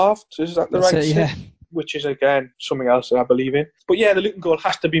problem halved. Is that the right thing? Yeah. Which is, again, something else that I believe in. But yeah, the Luton goal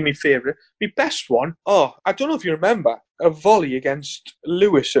has to be my favourite. My best one, I don't know if you remember, a volley against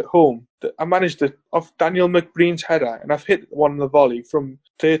Lewis at home. I managed it off Daniel McBreen's header, and I've hit one on the volley from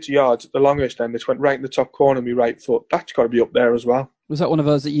 30 yards at the longest end. It went right in the top corner of my right foot. That's got to be up there as well. Was that one of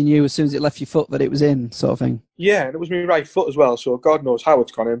those that you knew as soon as it left your foot that it was in, sort of thing? Yeah, and it was my right foot as well, so God knows how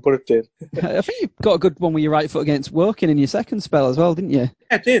it's gone in, but it did. I think you got a good one with your right foot against Woking in your second spell as well, didn't you? Yeah,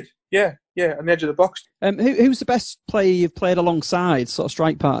 I did. Yeah, on the edge of the box. Who's the best player you've played alongside, sort of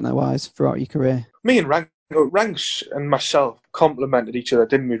strike partner-wise, throughout your career? Me and Ranks and myself complemented each other,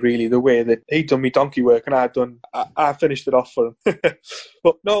 didn't we, really? The way that he'd done me donkey work and I finished it off for him.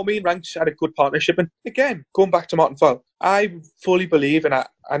 But no, me and Ranks had a good partnership. And again, going back to Martin Fowl, I fully believe, and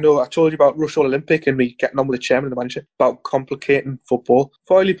I know I told you about Russell Olympic and me getting on with the chairman and the manager about complicating football.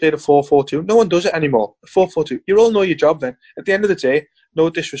 Foyle played a 4-4-2. No one does it anymore. 4-4-2. You all know your job then. At the end of the day, no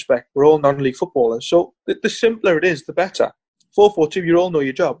disrespect, we're all non-league footballers. So the simpler it is, the better. 4-4-2, you all know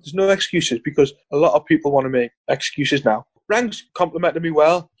your job. There's no excuses, because a lot of people want to make excuses now. Ranks complimented me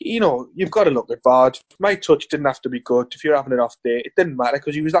well. You've got to look at Vard. My touch didn't have to be good. If you're having an off day, it didn't matter,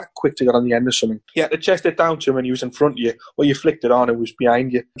 because he was that quick to get on the end of something. You had to chest it down to him and he was in front of you, or you flicked it on and it was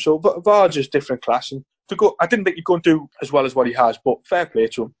behind you. So Vard's is different class. And I didn't think he'd go and do as well as what he has, but fair play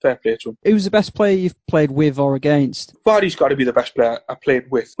to him. Who's the best player you've played with or against? Vardy's got to be the best player I played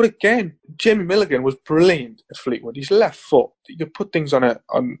with. But again, Jamie Milligan was brilliant at Fleetwood. His left foot, you could put things on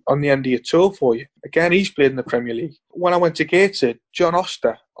the end of your toe for you. Again, he's played in the Premier League. When I went to Gateshead, John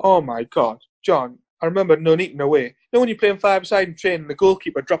Oster, oh my God, John, I remember Nuneaton away. When you're playing five-a-side in training, the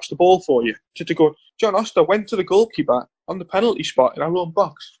goalkeeper drops the ball for you. To go, John Oster went to the goalkeeper on the penalty spot in our own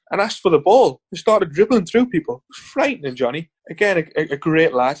box and asked for the ball and started dribbling through people. It was frightening, Johnny. Again, a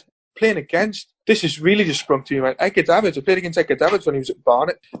great lad. Playing against, this has really just sprung to me, man. Edgar Davids, I played against Edgar Davids when he was at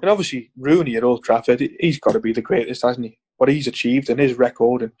Barnet. And obviously, Rooney at Old Trafford, he's got to be the greatest, hasn't he? What he's achieved and his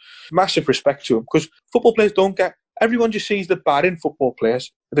record, and massive respect to him, because football players don't get everyone just sees the bad in football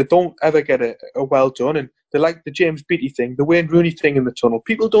players. They don't ever get a well done, and they like the James Beattie thing, the Wayne Rooney thing in the tunnel.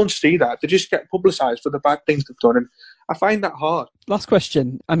 People don't see that. They just get publicised for the bad things they've done, and I find that hard. Last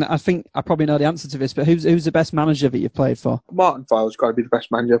question, and I think I probably know the answer to this, but who's the best manager that you've played for? Martin Foyle's got to be the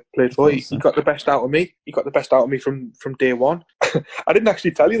best manager I've played for. He got the best out of me. He got the best out of me from day one. I didn't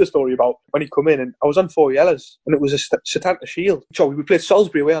actually tell you the story about when he come in, and I was on 4 yellows, and it was a Setanta Shield. So we played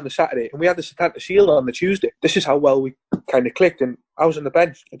Salisbury away on the Saturday, and we had the Setanta Shield on the Tuesday. This is how well we kind of clicked, and I was on the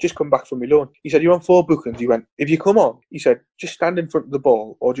bench. I'd just come back from my loan. He said, "You're on 4 bookings." He went, "If you come on," he said, "just stand in front of the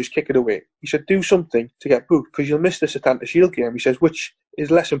ball or just kick it away." He said, "Do something to get booked because you'll miss the Setanta Shield game." He says, "Which is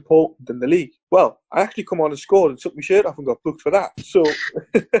less important than the league." Well, I actually come on and scored and took my shirt off and got booked for that. So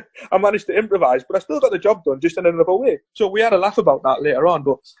I managed to improvise, but I still got the job done, just in another way. So we had a laugh about that later on,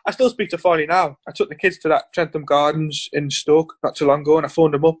 but I still speak to Foley now. I took the kids to that Trentham Gardens in Stoke not too long ago, and I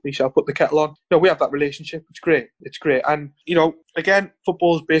phoned him up and he said, "I'll put the kettle on." We have that relationship. It's great. It's great. And, again,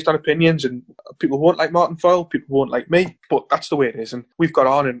 football is based on opinions, and people won't like Martin Foyle, people won't like me, but that's the way it is. And we've got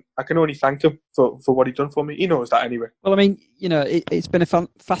on, and I can only thank him for what he's done for me. He knows that anyway. Well, I mean, it's been a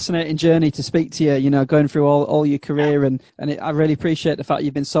fascinating journey to speak to you, going through all your career, and I really appreciate the fact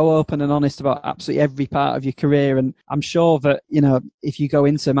you've been so open and honest about absolutely every part of your career. And I'm sure that, if you go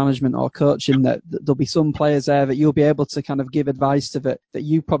into management or coaching, that there'll be some players there that you'll be able to kind of give advice to that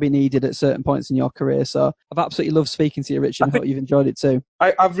you probably needed at certain points in your career. So I've absolutely loved speaking to you, Richard. I hope you've enjoyed it too.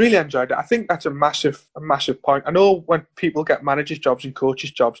 I've really enjoyed it. I think that's a massive point. I know when people get managers' jobs and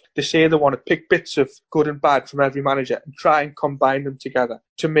coaches' jobs, they say they want to pick bits of good and bad from every manager and try and combine them together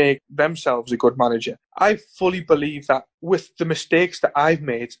to make themselves a good manager. I fully believe that with the mistakes that I've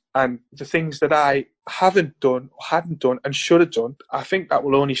made and the things that I haven't done, hadn't done, and should have done, I think that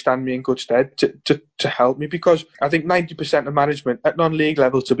will only stand me in good stead to help me, because I think 90% of management at non-league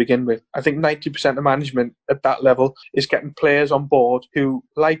level to begin with, I think 90% of management at that level is getting players on board who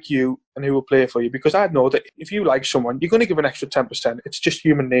like you and who will play for you, because I know that if you like someone, you're going to give an extra 10%. It's just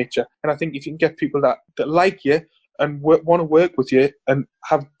human nature. And I think if you can get people that like you and want to work with you and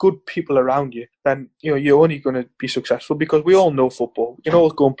have good people around you, then you're only going to be successful, because we all know football. You can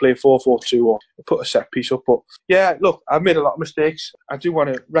always go and play 4-4-2 or put a set piece up. But yeah, look, I've made a lot of mistakes. I do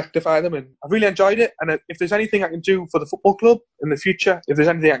want to rectify them, and I've really enjoyed it. And if there's anything I can do for the football club in the future, if there's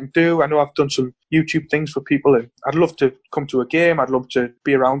anything I can do, I know I've done some YouTube things for people, and I'd love to come to a game. I'd love to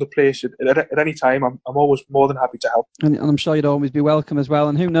be around the place at any time. I'm always more than happy to help. And I'm sure you'd always be welcome as well.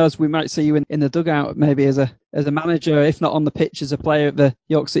 And who knows, we might see you in the dugout maybe as a manager, if not on the pitch as a player at the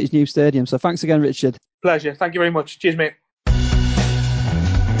York City's new stadium. So thanks again, Richard. Pleasure. Thank you very much. Cheers, mate.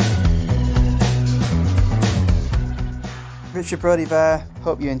 Richard Brodie there.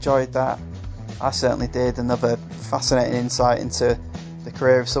 Hope you enjoyed that. I certainly did. Another fascinating insight into the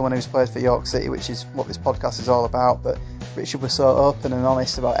career of someone who's played for York City, which is what this podcast is all about. But Richard was so open and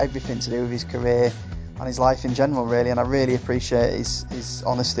honest about everything to do with his career and his life in general, really, and I really appreciate his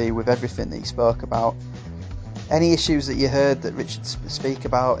honesty with everything that he spoke about. Any issues that you heard that Richard speak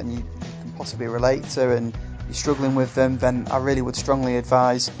about and you can possibly relate to and you're struggling with them, then I really would strongly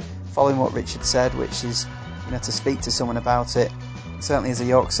advise following what Richard said, which is to speak to someone about it. Certainly as a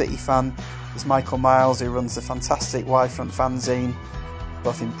York City fan, there's Michael Miles, who runs the fantastic Y-Front fanzine,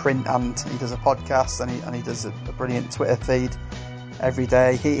 both in print and he does a podcast, and he does a brilliant Twitter feed every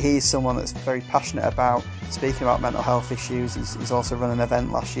day. He's someone that's very passionate about speaking about mental health issues. He's also run an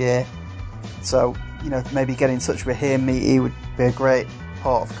event last year. So, maybe get in touch with him. He would be a great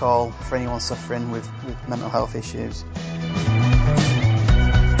port of call for anyone suffering with mental health issues.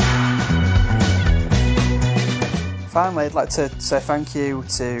 Finally, I'd like to say thank you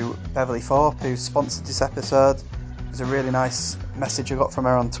to Beverly Thorpe, who sponsored this episode. It was a really nice message I got from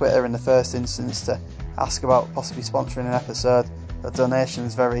her on Twitter in the first instance to ask about possibly sponsoring an episode. Her donation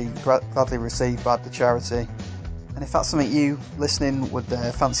is very gladly received by the charity. And if that's something you listening would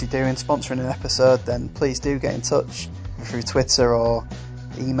fancy doing, sponsoring an episode, then please do get in touch through Twitter or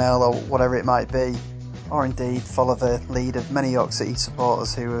email or whatever it might be, or indeed follow the lead of many York City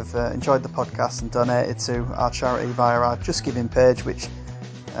supporters who have enjoyed the podcast and donated to our charity via our Just Giving page, which,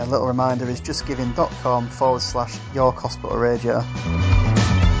 a little reminder, is justgiving.com/York Hospital Radio.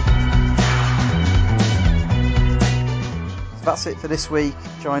 So that's it for this week.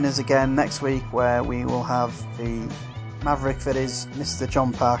 Join us again next week, where we will have the maverick that is Mr.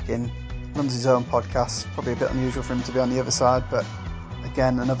 John Parkin. Runs his own podcast. Probably a bit unusual for him to be on the other side, but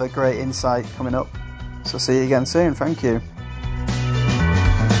again, another great insight coming up. So see you again soon. Thank you.